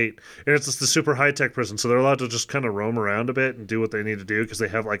for like 8. And it's just the super high-tech prison, so they're allowed to just kind of roam around a bit and do what they need to do because they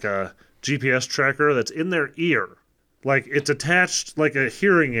have like a GPS tracker that's in their ear. Like, it's attached like a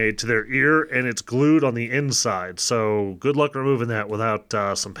hearing aid to their ear, and it's glued on the inside. So good luck removing that without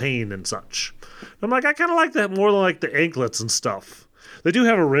some pain and such. I'm like, I kind of like that more than like the anklets and stuff. They do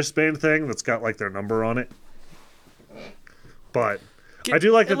have a wristband thing that's got like their number on it. But I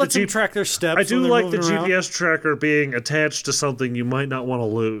do like that lets them track their steps. I do like the around. GPS tracker being attached to something you might not want to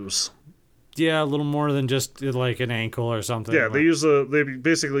lose. Yeah, a little more than just like an ankle or something. Yeah, they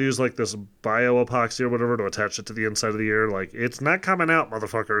basically use like this bio epoxy or whatever to attach it to the inside of the ear. Like, it's not coming out,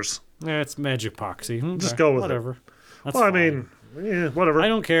 motherfuckers. Yeah, it's magic epoxy. Okay, just go with whatever. it. That's well, fine. I mean, yeah, whatever. I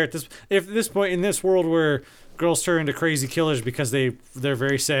don't care at this point in this world where girls turn into crazy killers because they're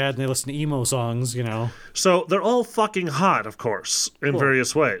very sad and they listen to emo songs, you know. So they're all fucking hot, of course, in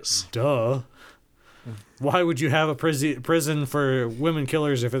various ways. Duh. Why would you have a prison for women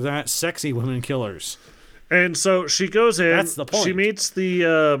killers if it's not sexy women killers? And so she goes in. That's the point. She meets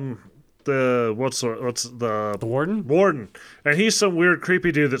the warden? Warden. And he's some weird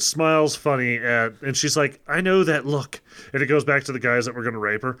creepy dude that smiles funny and she's like, I know that look. And it goes back to the guys that were going to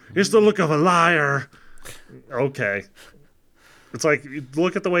rape her. It's the look of a liar. Okay. It's like,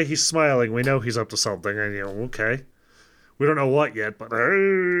 look at the way he's smiling. We know he's up to something. And okay. We don't know what yet, but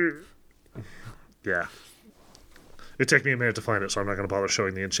yeah. It'd take me a minute to find it, so I'm not going to bother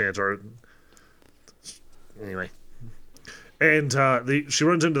showing the enchant art. Anyway. And she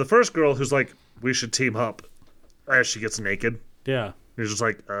runs into the first girl who's like, we should team up, as she gets naked. Yeah. And he's just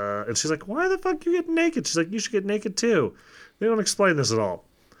like, and she's like, why the fuck you getting naked? She's like, you should get naked too. They don't explain this at all.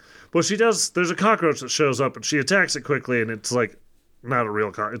 But she does, there's a cockroach that shows up, and she attacks it quickly, and it's like, not a real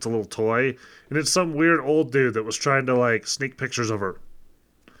cockroach, it's a little toy. And it's some weird old dude that was trying to like sneak pictures of her.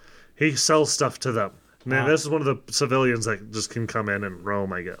 He sells stuff to them. Man, this is one of the civilians that just can come in and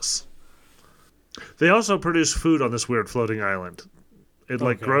roam, I guess. They also produce food on this weird floating island. It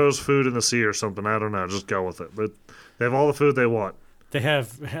like grows food in the sea or something. I don't know. Just go with it. But they have all the food they want. They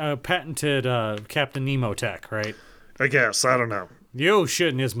have patented Captain Nemo tech, right? I guess. I don't know. The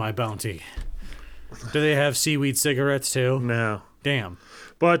ocean is my bounty. Do they have seaweed cigarettes too? No. Damn.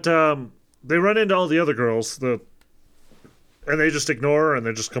 But they run into all the other girls. And they just ignore her and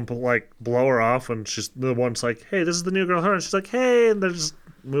they just like blow her off. And she's the one's like, hey, this is the new girl. Her. And she's like, hey. And they just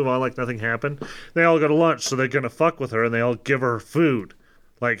move on like nothing happened. They all go to lunch. So they're going to fuck with her. And they all give her food.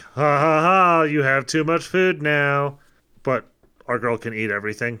 Like, ha ha ha, you have too much food now. But our girl can eat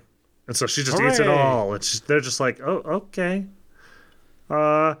everything. And so she just eats it all. And they're just like, oh, okay.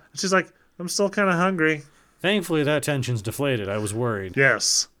 She's like, I'm still kind of hungry. Thankfully, that tension's deflated. I was worried.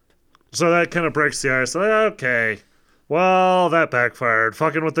 Yes. So that kind of breaks the ice. Like, okay. Well, that backfired.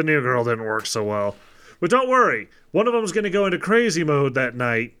 Fucking with the new girl didn't work so well. But don't worry. One of them's going to go into crazy mode that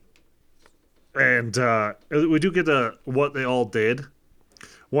night. And we do get to what they all did.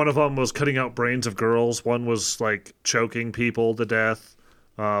 One of them was cutting out brains of girls. One was, like, choking people to death.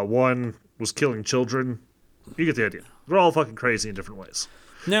 One was killing children. You get the idea. They're all fucking crazy in different ways.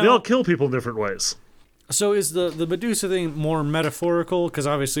 Now, they all kill people in different ways. So is the Medusa thing more metaphorical? Because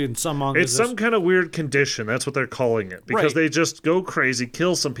obviously in some manga... It's some kind of weird condition. That's what they're calling it. Because they just go crazy,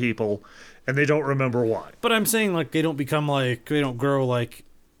 kill some people, and they don't remember why. But I'm saying, like, they don't become, like... They don't grow, like,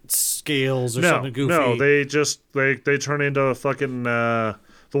 scales or something goofy. No, they just... They turn into fucking... the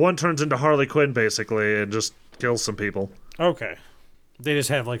one turns into Harley Quinn, basically, and just kills some people. Okay. They just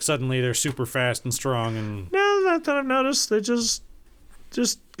have, like, suddenly they're super fast and strong and... No, not that I've noticed. They just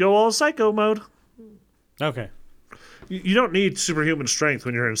go all psycho mode. Okay. You don't need superhuman strength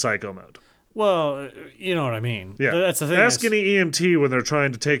when you're in psycho mode. Well, you know what I mean. Yeah, That's the thing. Ask any EMT when they're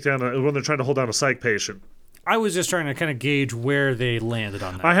trying to hold down a psych patient. I was just trying to kind of gauge where they landed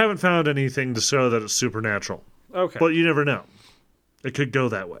on that. I haven't found anything to show that it's supernatural. Okay. But you never know. It could go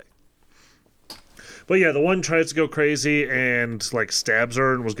that way. But yeah, the one tries to go crazy and like stabs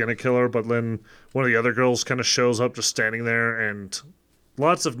her and was gonna kill her, but then one of the other girls kind of shows up just standing there, and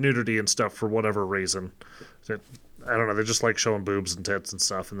lots of nudity and stuff for whatever reason. I don't know, they just like showing boobs and tits and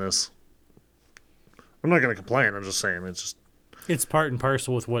stuff in this. I'm not gonna complain, I'm just saying it's part and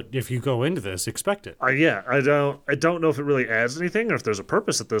parcel with what, if you go into this, expect it. I don't know if it really adds anything or if there's a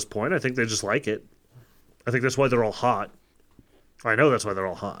purpose at this point. I think they just like it. I think that's why they're all hot. I know that's why they're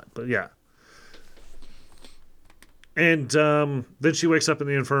all hot, but yeah. And then she wakes up in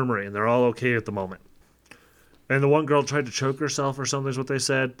the infirmary, and they're all okay at the moment. And the one girl tried to choke herself or something is what they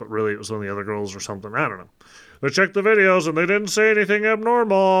said, but really it was one of the other girls or something. I don't know. They checked the videos, and they didn't say anything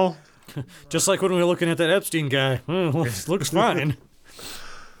abnormal. Just like when we were looking at that Epstein guy. Looks fine.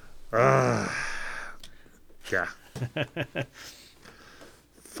 Yeah.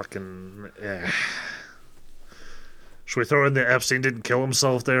 Fucking, yeah. Should we throw in the Epstein didn't kill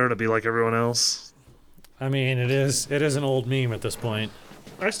himself there to be like everyone else? I mean, it is an old meme at this point.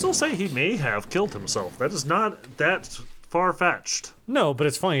 I still say he may have killed himself. That is not that far-fetched. No, but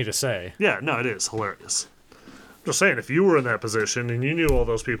it's funny to say. Yeah, no, it is hilarious. I'm just saying, if you were in that position and you knew all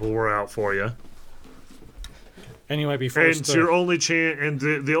those people were out for you, and you might be forced and to... your only chance, and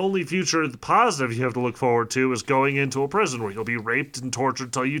the only future, the positive you have to look forward to is going into a prison where you'll be raped and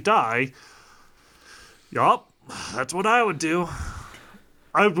tortured till you die. Yup, that's what I would do.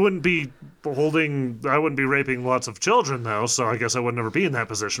 I wouldn't be raping lots of children, though, so I guess I would never be in that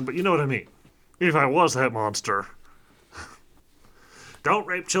position, but you know what I mean. If I was that monster. Don't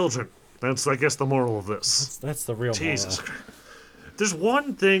rape children. That's, I guess, the moral of this. That's the real Jesus moral. Christ. There's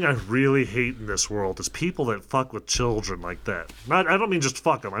one thing I really hate in this world, is people that fuck with children like that. I don't mean just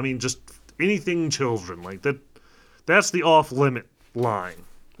fuck them, I mean just anything children. Like that. That's the off-limit line.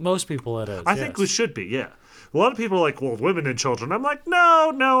 Most people it is, I think we should be, yeah. A lot of people are like, well, women and children. I'm like,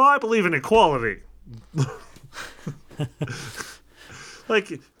 no, I believe in equality.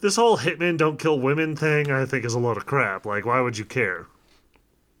 Like, this whole hitmen don't kill women thing, I think is a load of crap. Like, why would you care?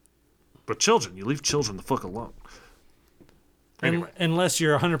 But children, you leave children the fuck alone. Anyway. Unless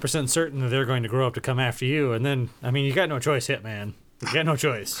you're 100% certain that they're going to grow up to come after you, and then, I mean, you got no choice, Hitman. You got no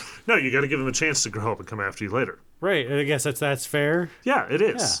choice. No, you got to give them a chance to grow up and come after you later. Right, I guess that's fair. Yeah, it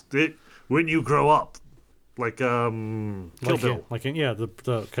is. Yeah. When you grow up. Like, Kill Bill.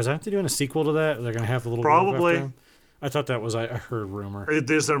 Because aren't they doing a sequel to that? They're going to have a little... Probably. I thought that was, I heard rumor.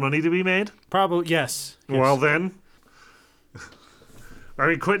 Is there money to be made? Probably, yes. Well, then. I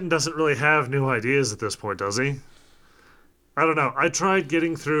mean, Quentin doesn't really have new ideas at this point, does he? I don't know. I tried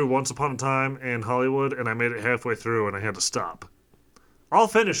getting through Once Upon a Time in Hollywood, and I made it halfway through, and I had to stop. I'll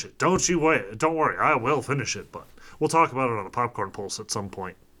finish it. Don't worry. I will finish it, but we'll talk about it on a Popcorn Pulse at some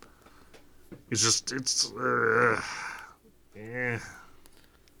point. Yeah.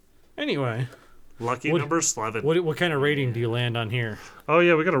 Anyway. Lucky number 11. What kind of rating do you land on here? Oh,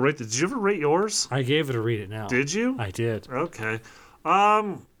 yeah, we got to rate Did you ever rate yours? I gave it a read it now. Did you? I did. Okay.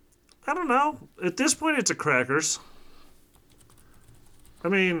 I don't know. At this point, it's a crackers. I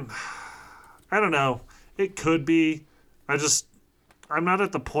mean, I don't know. It could be. I'm not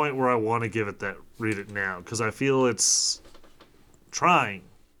at the point where I want to give it that read it now, because I feel it's trying.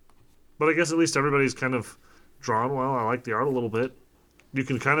 But I guess at least everybody's kind of drawn well. I like the art a little bit. You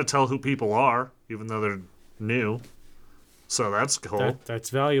can kind of tell who people are, even though they're new. So that's cool. That's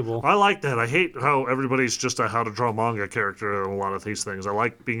valuable. I like that. I hate how everybody's just a how to draw manga character in a lot of these things. I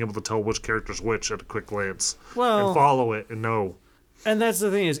like being able to tell which character's which at a quick glance. Well, and follow it and know. And that's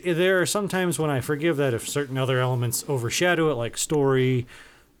the thing is, there are some times when I forgive that if certain other elements overshadow it, like story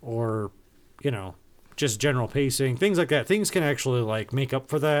or, just general pacing, things like that. Things can actually, make up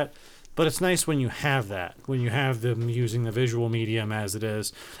for that. But it's nice when you have that, when you have them using the visual medium as it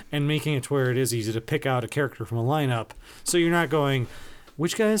is and making it to where it is easy to pick out a character from a lineup. So you're not going,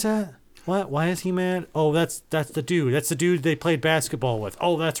 which guy is that? What? Why is he mad? Oh, that's the dude. That's the dude they played basketball with.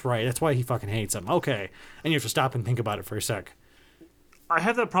 Oh, that's right. That's why he fucking hates him. Okay. And you have to stop and think about it for a sec. I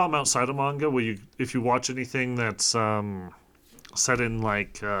have that problem outside of manga where if you watch anything that's set in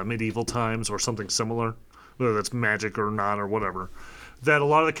like medieval times or something similar, whether that's magic or not or whatever, that a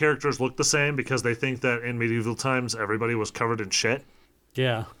lot of the characters look the same because they think that in medieval times everybody was covered in shit.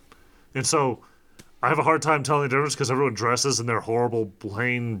 Yeah. And so I have a hard time telling the difference because everyone dresses in their horrible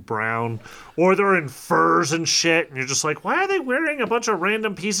plain brown, or they're in furs and shit, and you're just like, why are they wearing a bunch of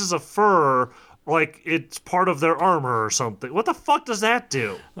random pieces of fur like it's part of their armor or something? What the fuck does that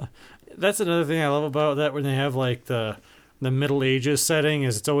do? That's another thing I love about that when they have like the Middle Ages setting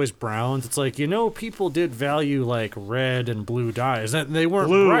is it's always browns. It's like, people did value like red and blue dyes. They weren't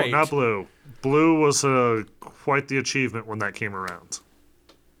blue, bright. not blue. Blue was quite the achievement when that came around.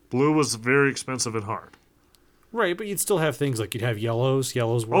 Blue was very expensive and hard. Right, but you'd still have things like you'd have yellows.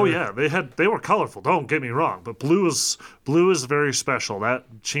 Yellows were... Oh yeah, they were colorful. Don't get me wrong, but blue is very special. That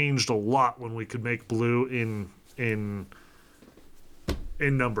changed a lot when we could make blue in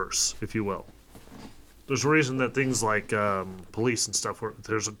numbers, if you will. There's a reason that things like police and stuff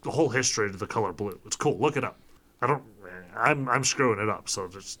there's a whole history to the color blue. It's cool. Look it up. I'm screwing it up, so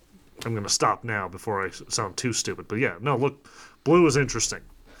I'm gonna stop now before I sound too stupid. But yeah, no, look, blue is interesting.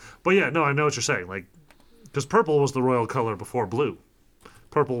 But yeah, no, I know what you're saying. Like, because purple was the royal color before blue.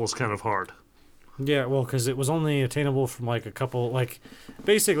 Purple was kind of hard. Yeah, well, because it was only attainable from like a couple, like,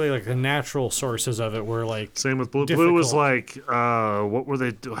 basically like the natural sources of it were like. Same with blue. Difficult. Blue was like, what were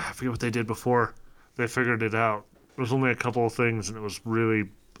they? I forget what they did before. They figured it out. There was only a couple of things, and it was really.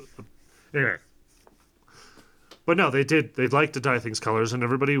 Anyway. But no, they did. They'd like to dye things colors, and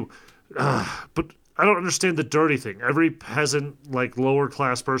everybody. But I don't understand the dirty thing. Every peasant, like lower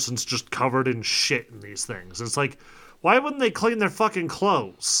class person's just covered in shit in these things. It's like, why wouldn't they clean their fucking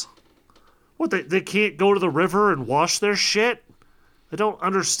clothes? What, they can't go to the river and wash their shit? I don't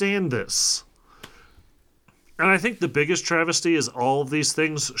understand this. And I think the biggest travesty is all of these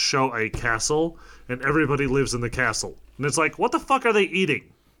things show a castle, and everybody lives in the castle. And it's like, what the fuck are they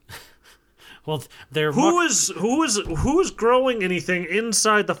eating? Well, they're who is growing anything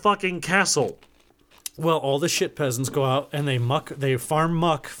inside the fucking castle? Well, all the shit peasants go out and they farm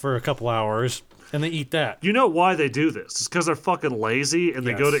muck for a couple hours, and they eat that. You know why they do this? It's because they're fucking lazy, and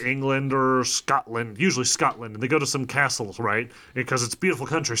they go to England or Scotland, usually Scotland, and they go to some castles, right? Because it's beautiful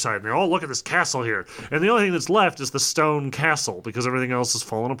countryside, and they all look at this castle here. And the only thing that's left is the stone castle, because everything else is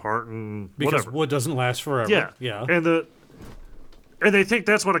falling apart and because whatever. Wood doesn't last forever. Yeah. And they think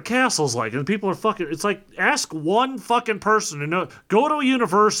that's what a castle's like. And people are fucking... It's like, ask one fucking person to know... Go to a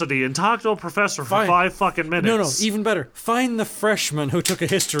university and talk to a professor for 5 fucking minutes. No, even better. Find the freshman who took a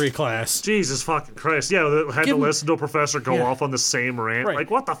history class. Jesus fucking Christ. Yeah, they had to listen to a professor go off on the same rant. Right.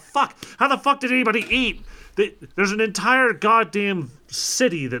 Like, what the fuck? How the fuck did anybody eat? There's an entire goddamn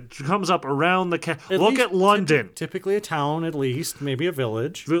city that comes up around the... Look at London. Typically a town, at least. Maybe a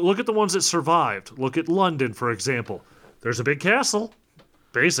village. Look at the ones that survived. Look at London, for example. There's a big castle,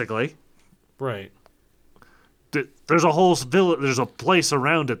 basically. Right. There's a whole village, there's a place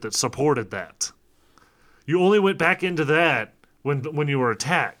around it that supported that. You only went back into that when you were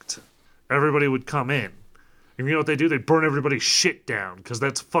attacked. Everybody would come in. And you know what they do? They burn everybody's shit down, because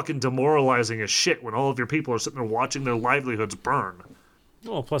that's fucking demoralizing as shit when all of your people are sitting there watching their livelihoods burn.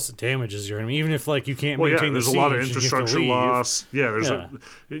 Well, plus it damages your enemy. Even if like you can't maintain there's the a siege, lot of infrastructure loss. Yeah,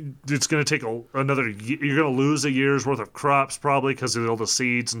 it's going to take another. You're going to lose a year's worth of crops probably because of all the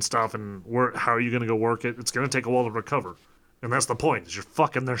seeds and stuff. And how are you going to go work it? It's going to take a while to recover, and that's the point. Is you're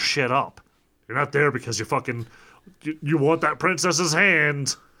fucking their shit up. You're not there because you fucking you want that princess's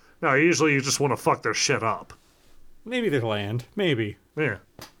hand. No, usually you just want to fuck their shit up. Maybe their land. Maybe. Yeah.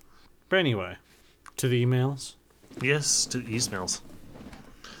 But anyway, to the emails. Yes, to the emails.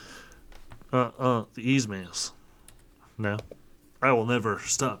 The emails. No. I will never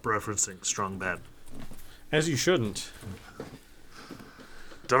stop referencing Strong Bad. As you shouldn't.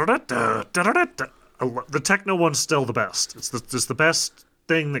 The techno one's still the best. It's the best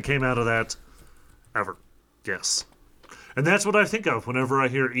thing that came out of that ever. Yes. And that's what I think of whenever I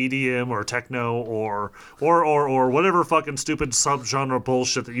hear EDM or techno or whatever fucking stupid subgenre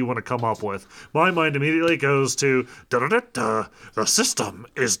bullshit that you want to come up with. My mind immediately goes to the system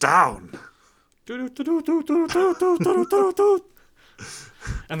is down. And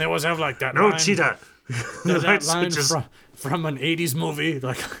they always have like that no line, cheetah. that line from an 80s movie,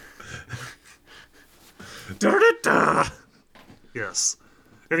 like yes.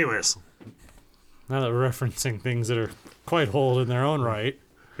 Anyways, now that we're referencing things that are quite old in their own right.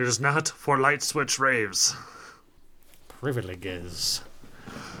 It is not for light switch raves. Privileges.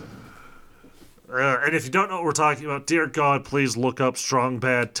 And if you don't know what we're talking about, dear God, please look up Strong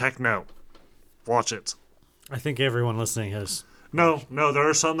Bad Techno. Watch it. I think everyone listening has. No, there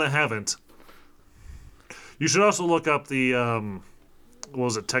are some that haven't. You should also look up the, what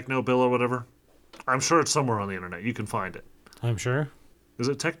was it, Techno Bill or whatever? I'm sure it's somewhere on the internet. You can find it. I'm sure. Is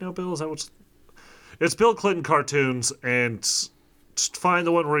it Techno Bill? Is that what's... It's Bill Clinton cartoons, and just find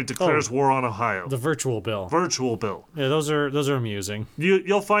the one where he declares war on Ohio. The virtual bill. Virtual Bill. Yeah, those are amusing.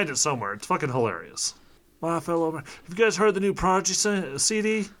 You'll find it somewhere. It's fucking hilarious. I fell over. Have you guys heard the new Prodigy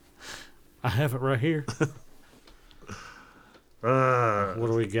CD? I have it right here. What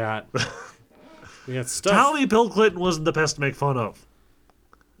do we got? We got stuff. Tell me Bill Clinton wasn't the best to make fun of.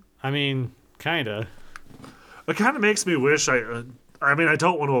 I mean, kinda. It kind of makes me wish I mean, I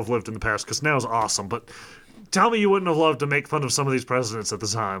don't want to have lived in the past because now is awesome, but tell me you wouldn't have loved to make fun of some of these presidents at the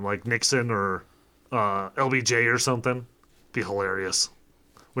time, like Nixon or LBJ or something. Be hilarious.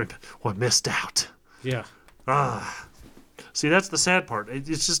 We missed out. Yeah. See, that's the sad part.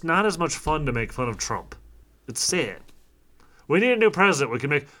 It's just not as much fun to make fun of Trump. It's sad. We need a new president. We can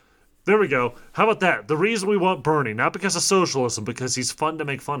make... There we go. How about that? The reason we want Bernie, not because of socialism, because he's fun to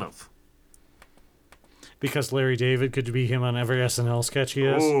make fun of. Because Larry David could be him on every SNL sketch he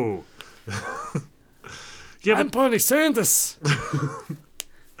has. Oh. Yeah, I'm Bernie Sanders.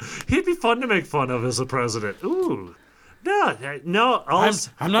 He'd be fun to make fun of as a president. Ooh. No. All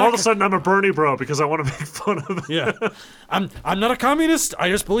of a sudden, I'm a Bernie bro because I want to make fun of him. Yeah. I'm not a communist. I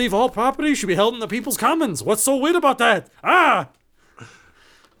just believe all property should be held in the people's commons. What's so weird about that?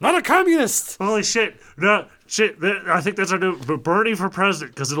 Not a communist. Holy shit. No, shit. I think that's our new Bernie for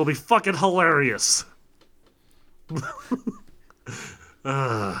president because it'll be fucking hilarious.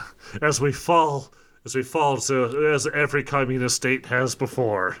 As we fall to as every communist state has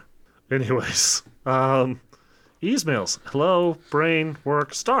before. Anyways, emails. Hello, brain,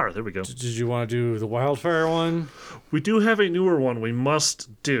 work, star. There we go. Did you want to do the wildfire one? We do have a newer one we must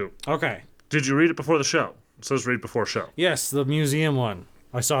do. Okay. Did you read it before the show? It says read before show. Yes, the museum one.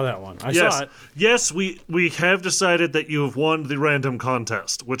 I saw that one. I saw it. Yes, we have decided that you have won the random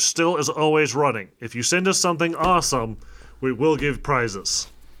contest, which still is always running. If you send us something awesome, we will give prizes.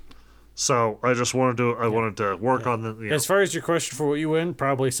 So I just wanted to work on the. As far as your question for what you win,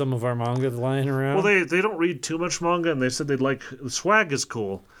 probably some of our manga lying around. Well, they don't read too much manga, and they said they'd like the swag is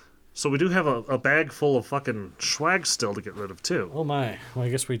cool. So we do have a bag full of fucking swag still to get rid of too. Oh my! Well, I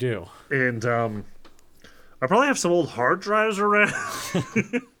guess we do. And I probably have some old hard drives around.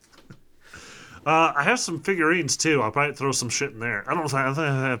 I have some figurines too. I'll probably throw some shit in there. I don't think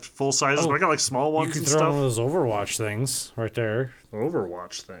I have full sizes, but I got like small ones and stuff. You can throw one of those Overwatch things right there.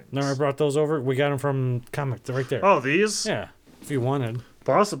 Overwatch things. No, I brought those over. We got them from comic right there. Oh, these? Yeah, if you wanted.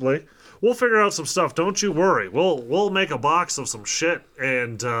 Possibly. We'll figure out some stuff. Don't you worry. We'll make a box of some shit.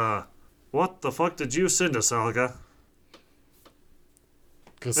 And what the fuck did you send us, Alga?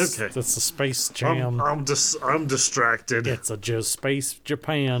 Because that's a Space Jam. I'm distracted. It's a Space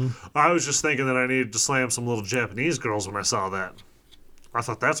Japan. I was just thinking that I needed to slam some little Japanese girls when I saw that. I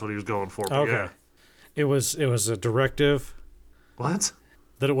thought that's what he was going for. But okay. Yeah. It was a directive. What?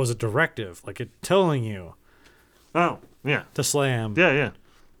 That it was a directive, like it telling you. Oh, yeah. To slam. Yeah.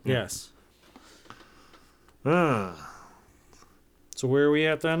 Yes. So where are we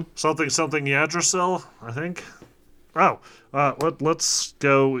at then? Something Yggdrasil, I think. Oh, let's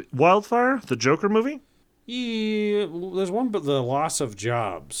go Wildfire, the Joker movie? Yeah, there's one, but the loss of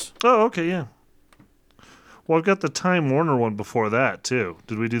jobs. Oh, okay, yeah. Well, I've got the Time Warner one before that, too.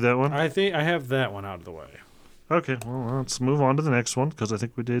 Did we do that one? I think I have that one out of the way. Okay, well, let's move on to the next one, because I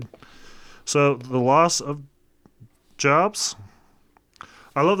think we did. So, the loss of jobs.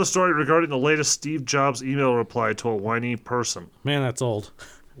 I love the story regarding the latest Steve Jobs email reply to a whiny person. Man, that's old.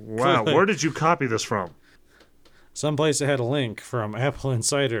 Wow, where did you copy this from? Someplace that had a link from Apple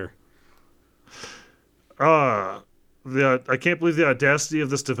Insider. I can't believe the audacity of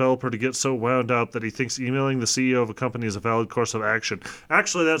this developer to get so wound up that he thinks emailing the CEO of a company is a valid course of action.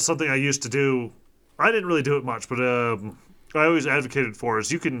 Actually, that's something I used to do. I didn't really do it much, but I always advocated for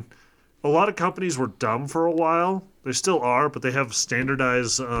is a lot of companies were dumb for a while. They still are, but they have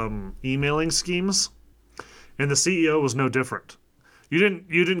standardized emailing schemes. And the CEO was no different. You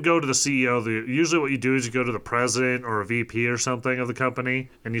didn't go to the CEO. Usually what you do is you go to the president or a VP or something of the company,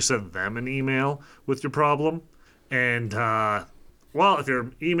 and you send them an email with your problem. And, if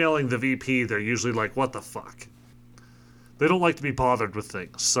you're emailing the VP, they're usually like, what the fuck? They don't like to be bothered with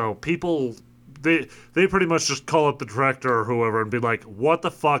things. So people, they pretty much just call up the director or whoever and be like, what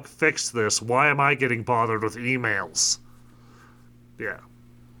the fuck, fix this. Why am I getting bothered with emails? Yeah.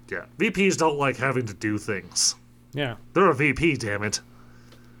 VPs don't like having to do things. Yeah. They're a VP, damn it.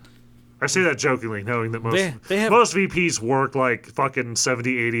 I say that jokingly, knowing that They have- most VPs work like fucking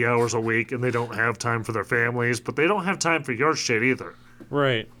 70, 80 hours a week, and they don't have time for their families, but they don't have time for your shit either.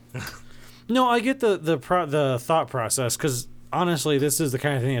 Right. No, I get the thought process, because honestly, this is the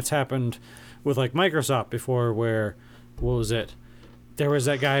kind of thing that's happened with like Microsoft before, where, what was it? There was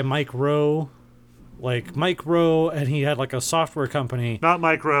that guy Mike Rowe, and he had like a software company. Not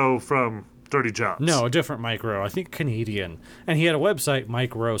Micro from Dirty Jobs. No, a different Mike Rowe, I think Canadian, and he had a website,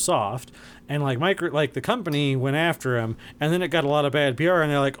 Mike Rowe Soft, and like the company went after him, and then it got a lot of bad PR,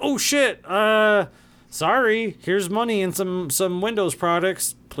 and they're like, oh shit, sorry, here's money and some Windows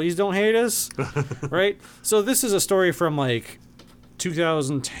products. Please don't hate us. Right? So this is a story from like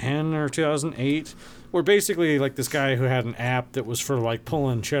 2010 or 2008, where basically like this guy who had an app that was for like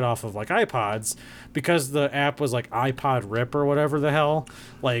pulling shit off of like iPods, because the app was like iPod Rip or whatever the hell,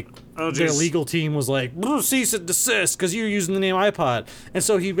 like their legal team was like, cease and desist because you're using the name iPod. And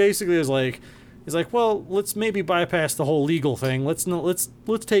so he basically was like, he's like, well, let's maybe bypass the whole legal thing. Let's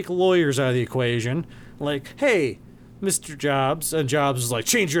take lawyers out of the equation. Like, hey, Mr. Jobs. And Jobs is like,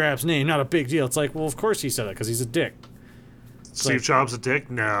 change your app's name, not a big deal. It's like, well, of course he said that because he's a dick. Steve Jobs a dick?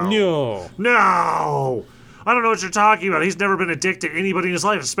 No. No. I don't know what you're talking about. He's never been a dick to anybody in his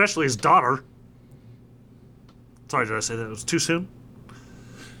life, especially his daughter. Sorry, did I say that? It was too soon?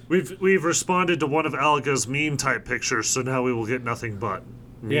 We've responded to one of Alga's meme type pictures, so now we will get nothing but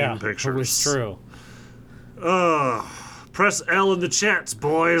meme pictures. It's true. Press L in the chats,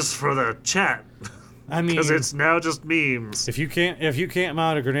 boys, for the chat. I mean, because it's now just memes. If you can't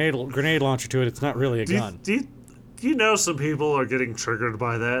mount a grenade launcher to it, it's not really a gun. Do you know some people are getting triggered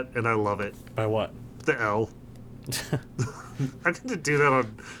by that, and I love it. By what? The L. I need to do that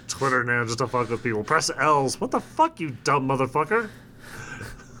on Twitter now just to fuck with people. Press L's. What the fuck, you dumb motherfucker?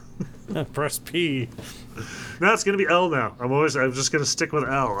 Press P. No, it's gonna be L now. I'm just gonna stick with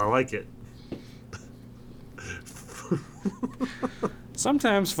L. I like it.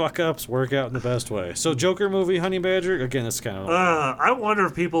 Sometimes fuck-ups work out in the best way. So Joker movie, Honey Badger, again, it's kind of... I wonder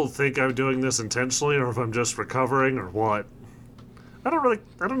if people think I'm doing this intentionally or if I'm just recovering or what. I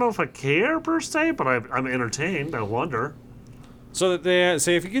don't know if I care per se, but I'm entertained. I wonder. So that they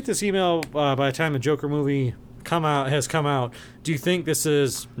say, if you get this email by the time the Joker movie has come out, do you think this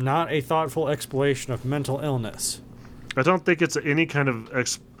is not a thoughtful exploration of mental illness? I don't think it's any kind of...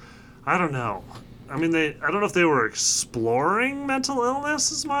 I don't know. I mean, I don't know if they were exploring mental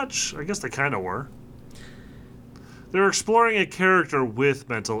illness as much. I guess they kind of were. They were exploring a character with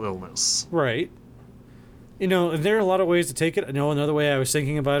mental illness. Right. You know, there are a lot of ways to take it. I know another way I was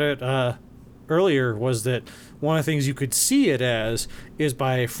thinking about it earlier was that one of the things you could see it as is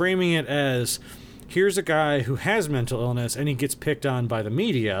by framing it as, here's a guy who has mental illness and he gets picked on by the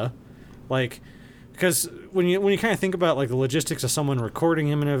media. Like... Because when you kind of think about like the logistics of someone recording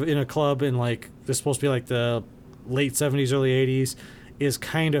him in a club in like this is supposed to be like the late 70s, early 80s is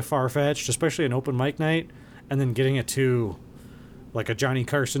kind of far-fetched, especially an open mic night, and then getting it to like a Johnny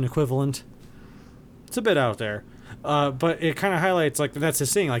Carson equivalent. It's a bit out there. But it kind of highlights like that's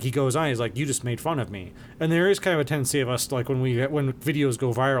his thing. Like he goes on, he's like, you just made fun of me. And there is kind of a tendency of us like when videos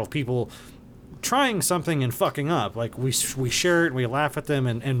go viral, people trying something and fucking up. Like we share it and we laugh at them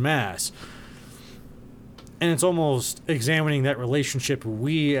en masse. And it's almost examining that relationship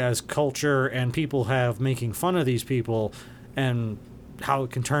we as culture and people have making fun of these people and how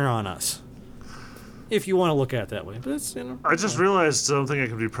it can turn on us. If you want to look at it that way. But it's, I just realized something I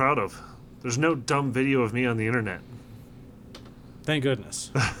can be proud of. There's no dumb video of me on the internet. Thank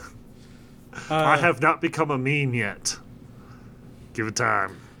goodness. I have not become a meme yet. Give it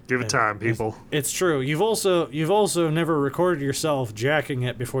time. Give it time, people. It's true. You've also never recorded yourself jacking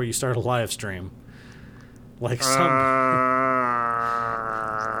it before you start a live stream. Like some...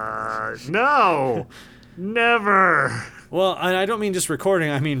 No! Never! Well, I don't mean just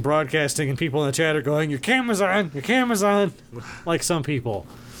recording, I mean broadcasting and people in the chat are going, your camera's on! Like some people.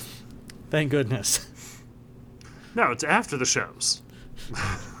 Thank goodness. No, it's after the shows.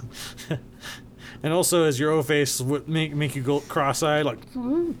 And also, as your O-face would make you go cross-eyed, like...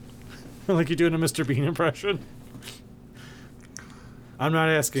 like you're doing a Mr. Bean impression. I'm not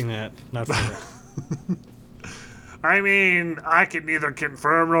asking that. Not for that. I mean, I can neither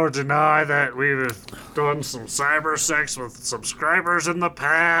confirm nor deny that we've done some cyber sex with subscribers in the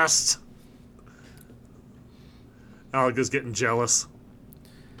past. Alga's getting jealous.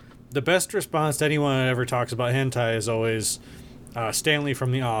 The best response to anyone that ever talks about hentai is always Stanley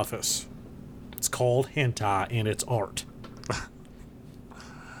from The Office. It's called hentai and it's art.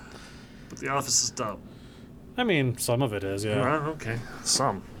 But The Office is dumb. I mean, some of it is, yeah. Okay,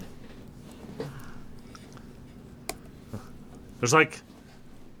 some. There's like...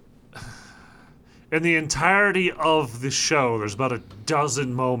 In the entirety of the show, there's about a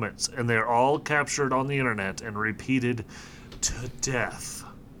dozen moments, and they're all captured on the internet and repeated to death.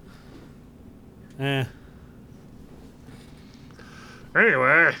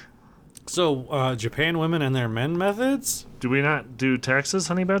 Anyway. So, Japan women and their men methods? Do we not do taxes,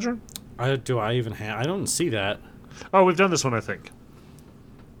 honey badger? I don't see that. Oh, we've done this one, I think.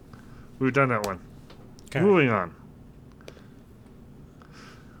 We've done that one. Okay. Moving on.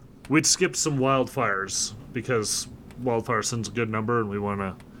 We'd skipped some wildfires because wildfire sends a good number, and we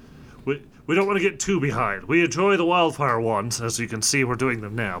don't want to get too behind. We enjoy the wildfire ones, as you can see. We're doing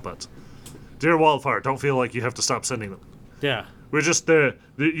them now, but dear wildfire, don't feel like you have to stop sending them. Yeah. We're just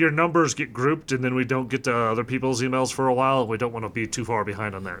your numbers get grouped, and then we don't get to other people's emails for a while, and we don't want to be too far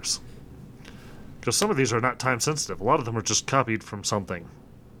behind on theirs. Because some of these are not time sensitive. A lot of them are just copied from something.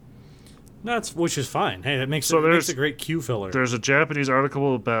 Which is fine. Hey, that makes it a great queue filler. There's a Japanese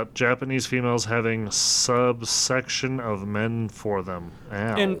article about Japanese females having subsection of men for them.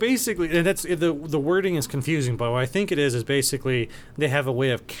 Ow. And basically, and that's the wording is confusing, but what I think it is basically they have a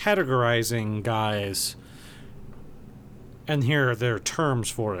way of categorizing guys, and here are their terms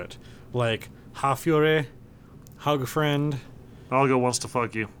for it, like hafyore, hug friend. Algo wants to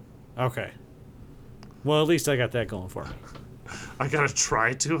fuck you. Okay. Well, at least I got that going for me. I gotta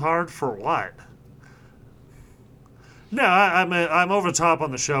try too hard for what? No, I'm over the top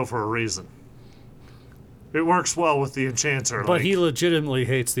on the show for a reason. It works well with the enchanter. But he legitimately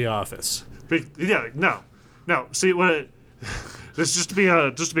hates The Office. No. See what? This just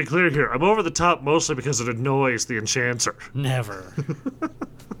to be clear here. I'm over the top mostly because it annoys the enchanter. Never.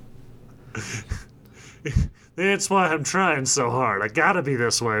 That's why I'm trying so hard. I gotta be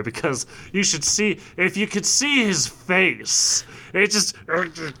this way because you should see, if you could see his face, it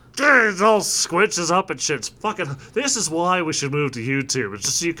all squinches up and shit. It's fucking, this is why we should move to YouTube. It's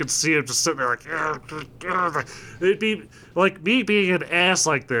just so you can see him just sitting there like, it'd be like me being an ass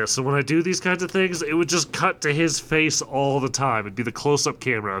like this. And when I do these kinds of things, it would just cut to his face all the time. It'd be the close-up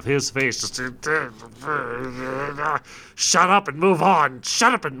camera of his face just, shut up and move on.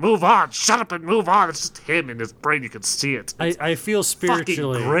 Shut up and move on. Shut up and move on. It's just him in his brain. You can see it. I feel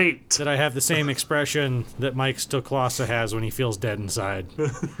spiritually great that I have the same expression that Mike Stoklasa has when he feels dead inside.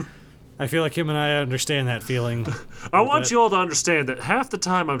 I feel like him and I understand that feeling. I want you all to understand that half the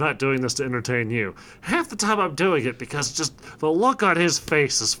time I'm not doing this to entertain you. Half the time I'm doing it because just the look on his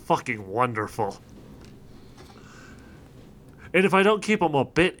face is fucking wonderful. And if I don't keep him a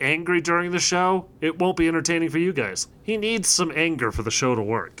bit angry during the show, it won't be entertaining for you guys. He needs some anger for the show to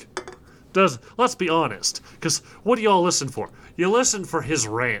work. Let's be honest, because what do y'all listen for? You listen for his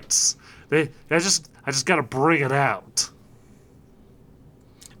rants. I just gotta bring it out.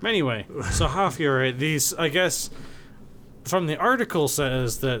 Anyway, so Hafyore, these, I guess, from the article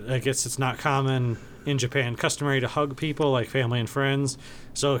says that I guess it's not common in Japan, customary to hug people like family and friends,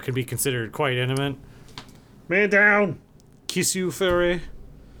 so it can be considered quite intimate. Man down! Kisufure.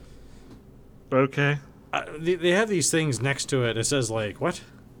 Okay. They have these things next to it. It says, like, what?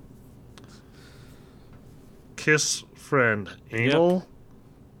 Kiss friend. Anal? Yep.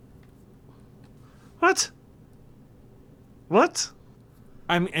 What? What?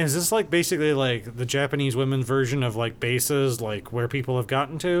 I mean, is this like basically like the Japanese women's version of like bases, like where people have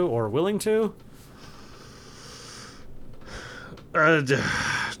gotten to or willing to?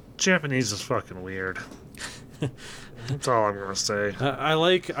 Japanese is fucking weird. That's all I'm gonna say. I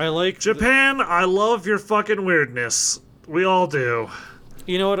like Japan. I love your fucking weirdness. We all do.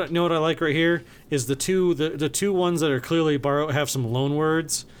 You know what I like right here is the two ones that are clearly borrowed have some loan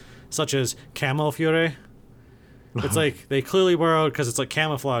words, such as camouflare. It's like they clearly borrowed because it's like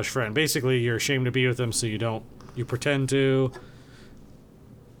camouflage friend. Basically, you're ashamed to be with them, so you pretend to.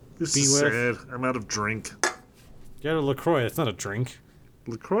 This is sad. I'm out of drink. You got a LaCroix. It's not a drink.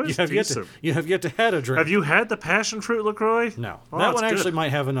 LaCroix is decent. You have yet to had a drink. Have you had the passion fruit LaCroix? No. That one actually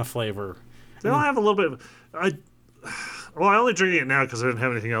might have enough flavor. They'll have a little bit. I only drink it now because I didn't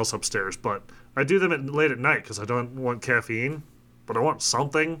have anything else upstairs. But I do them late at night because I don't want caffeine, but I want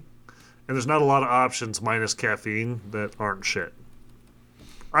something. And there's not a lot of options minus caffeine that aren't shit.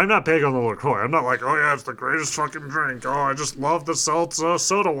 I'm not big on the LaCroix. I'm not like, oh yeah, it's the greatest fucking drink. Oh, I just love the seltzer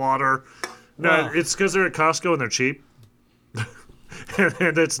soda water. No, wow. It's because they're at Costco and they're cheap.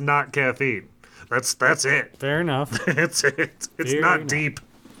 and it's not caffeine. That's it. Fair enough. That's it. It's not deep.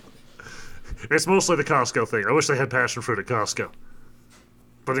 It's mostly the Costco thing. I wish they had passion fruit at Costco.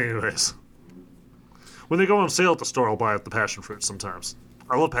 But anyways. When they go on sale at the store, I'll buy the passion fruit sometimes.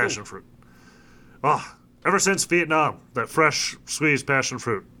 I love passion fruit. Oh, ever since Vietnam, that fresh squeezed passion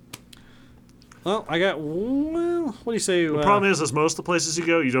fruit. Well, what do you say? The problem is most of the places you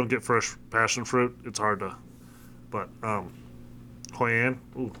go, you don't get fresh passion fruit. It's hard to. But, Hoi An,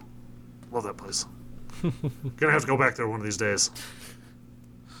 ooh, love that place. Gonna have to go back there one of these days.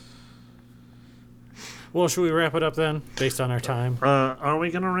 Well, should we wrap it up then, based on our time? Are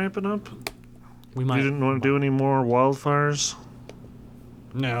we gonna ramp it up? We might. You didn't want to do any more wildfires?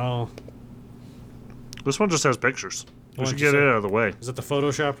 No. This one just has pictures. We should What'd you get it say? out of the way. Is it the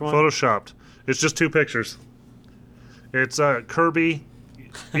photoshopped one? Photoshopped. It's just 2 pictures. It's Kirby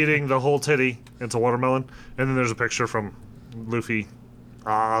eating the whole titty. It's a watermelon. And then there's a picture from Luffy.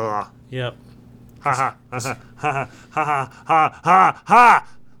 Yep. Ha ha ha ha ha ha ha ha ha.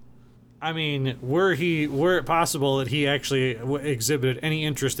 I mean, were it possible that he actually exhibited any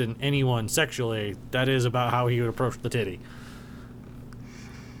interest in anyone sexually, that is about how he would approach the titty.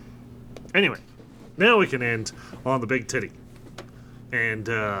 Anyway, now we can end on the big titty. And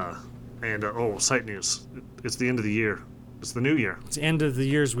site news. It's the end of the year. It's the new year. It's the end of the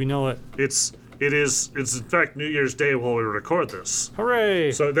year as we know it. It's in fact New Year's Day while we record this.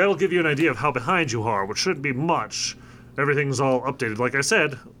 Hooray! So that'll give you an idea of how behind you are, which shouldn't be much. Everything's all updated. Like I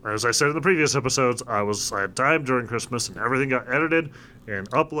said, as I said in the previous episodes, I had time during Christmas and everything got edited and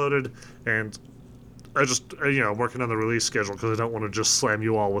uploaded, and I just, I'm working on the release schedule because I don't want to just slam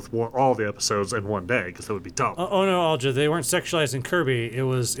you all with all the episodes in one day because that would be dumb. Oh no, Alja, they weren't sexualizing Kirby. It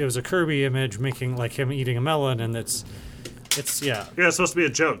was a Kirby image making like him eating a melon, and it's yeah. Yeah, it's supposed to be a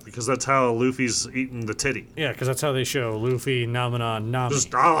joke because that's how Luffy's eating the titty. Yeah, because that's how they show Luffy, Namanon, Nami.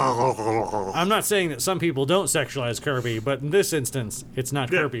 Just, I'm not saying that some people don't sexualize Kirby, but in this instance, it's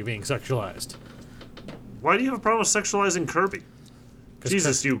not Kirby being sexualized. Why do you have a problem with sexualizing Kirby?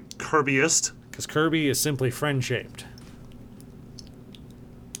 Jesus, you Kirbyist. Because Kirby is simply friend-shaped.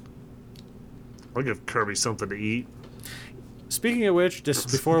 I'll give Kirby something to eat. Speaking of which, just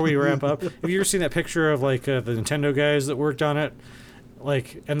before we wrap up, have you ever seen that picture of like the Nintendo guys that worked on it?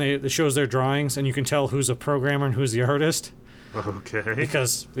 Like, and it shows their drawings, and you can tell who's a programmer and who's the artist. Okay.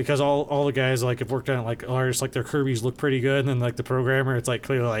 Because all the guys like have worked on it, like artists, like their Kirby's look pretty good, and then like the programmer, it's like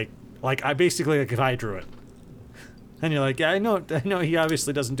clearly like I basically like if I drew it, and you're like, yeah, I know he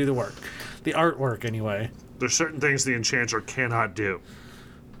obviously doesn't do the work, the artwork anyway. There's certain things the enchanter cannot do.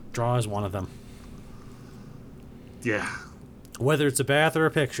 Draw is one of them. Yeah. Whether it's a bath or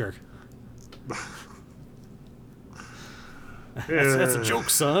a picture. That's a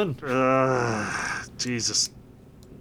joke, son. Jesus.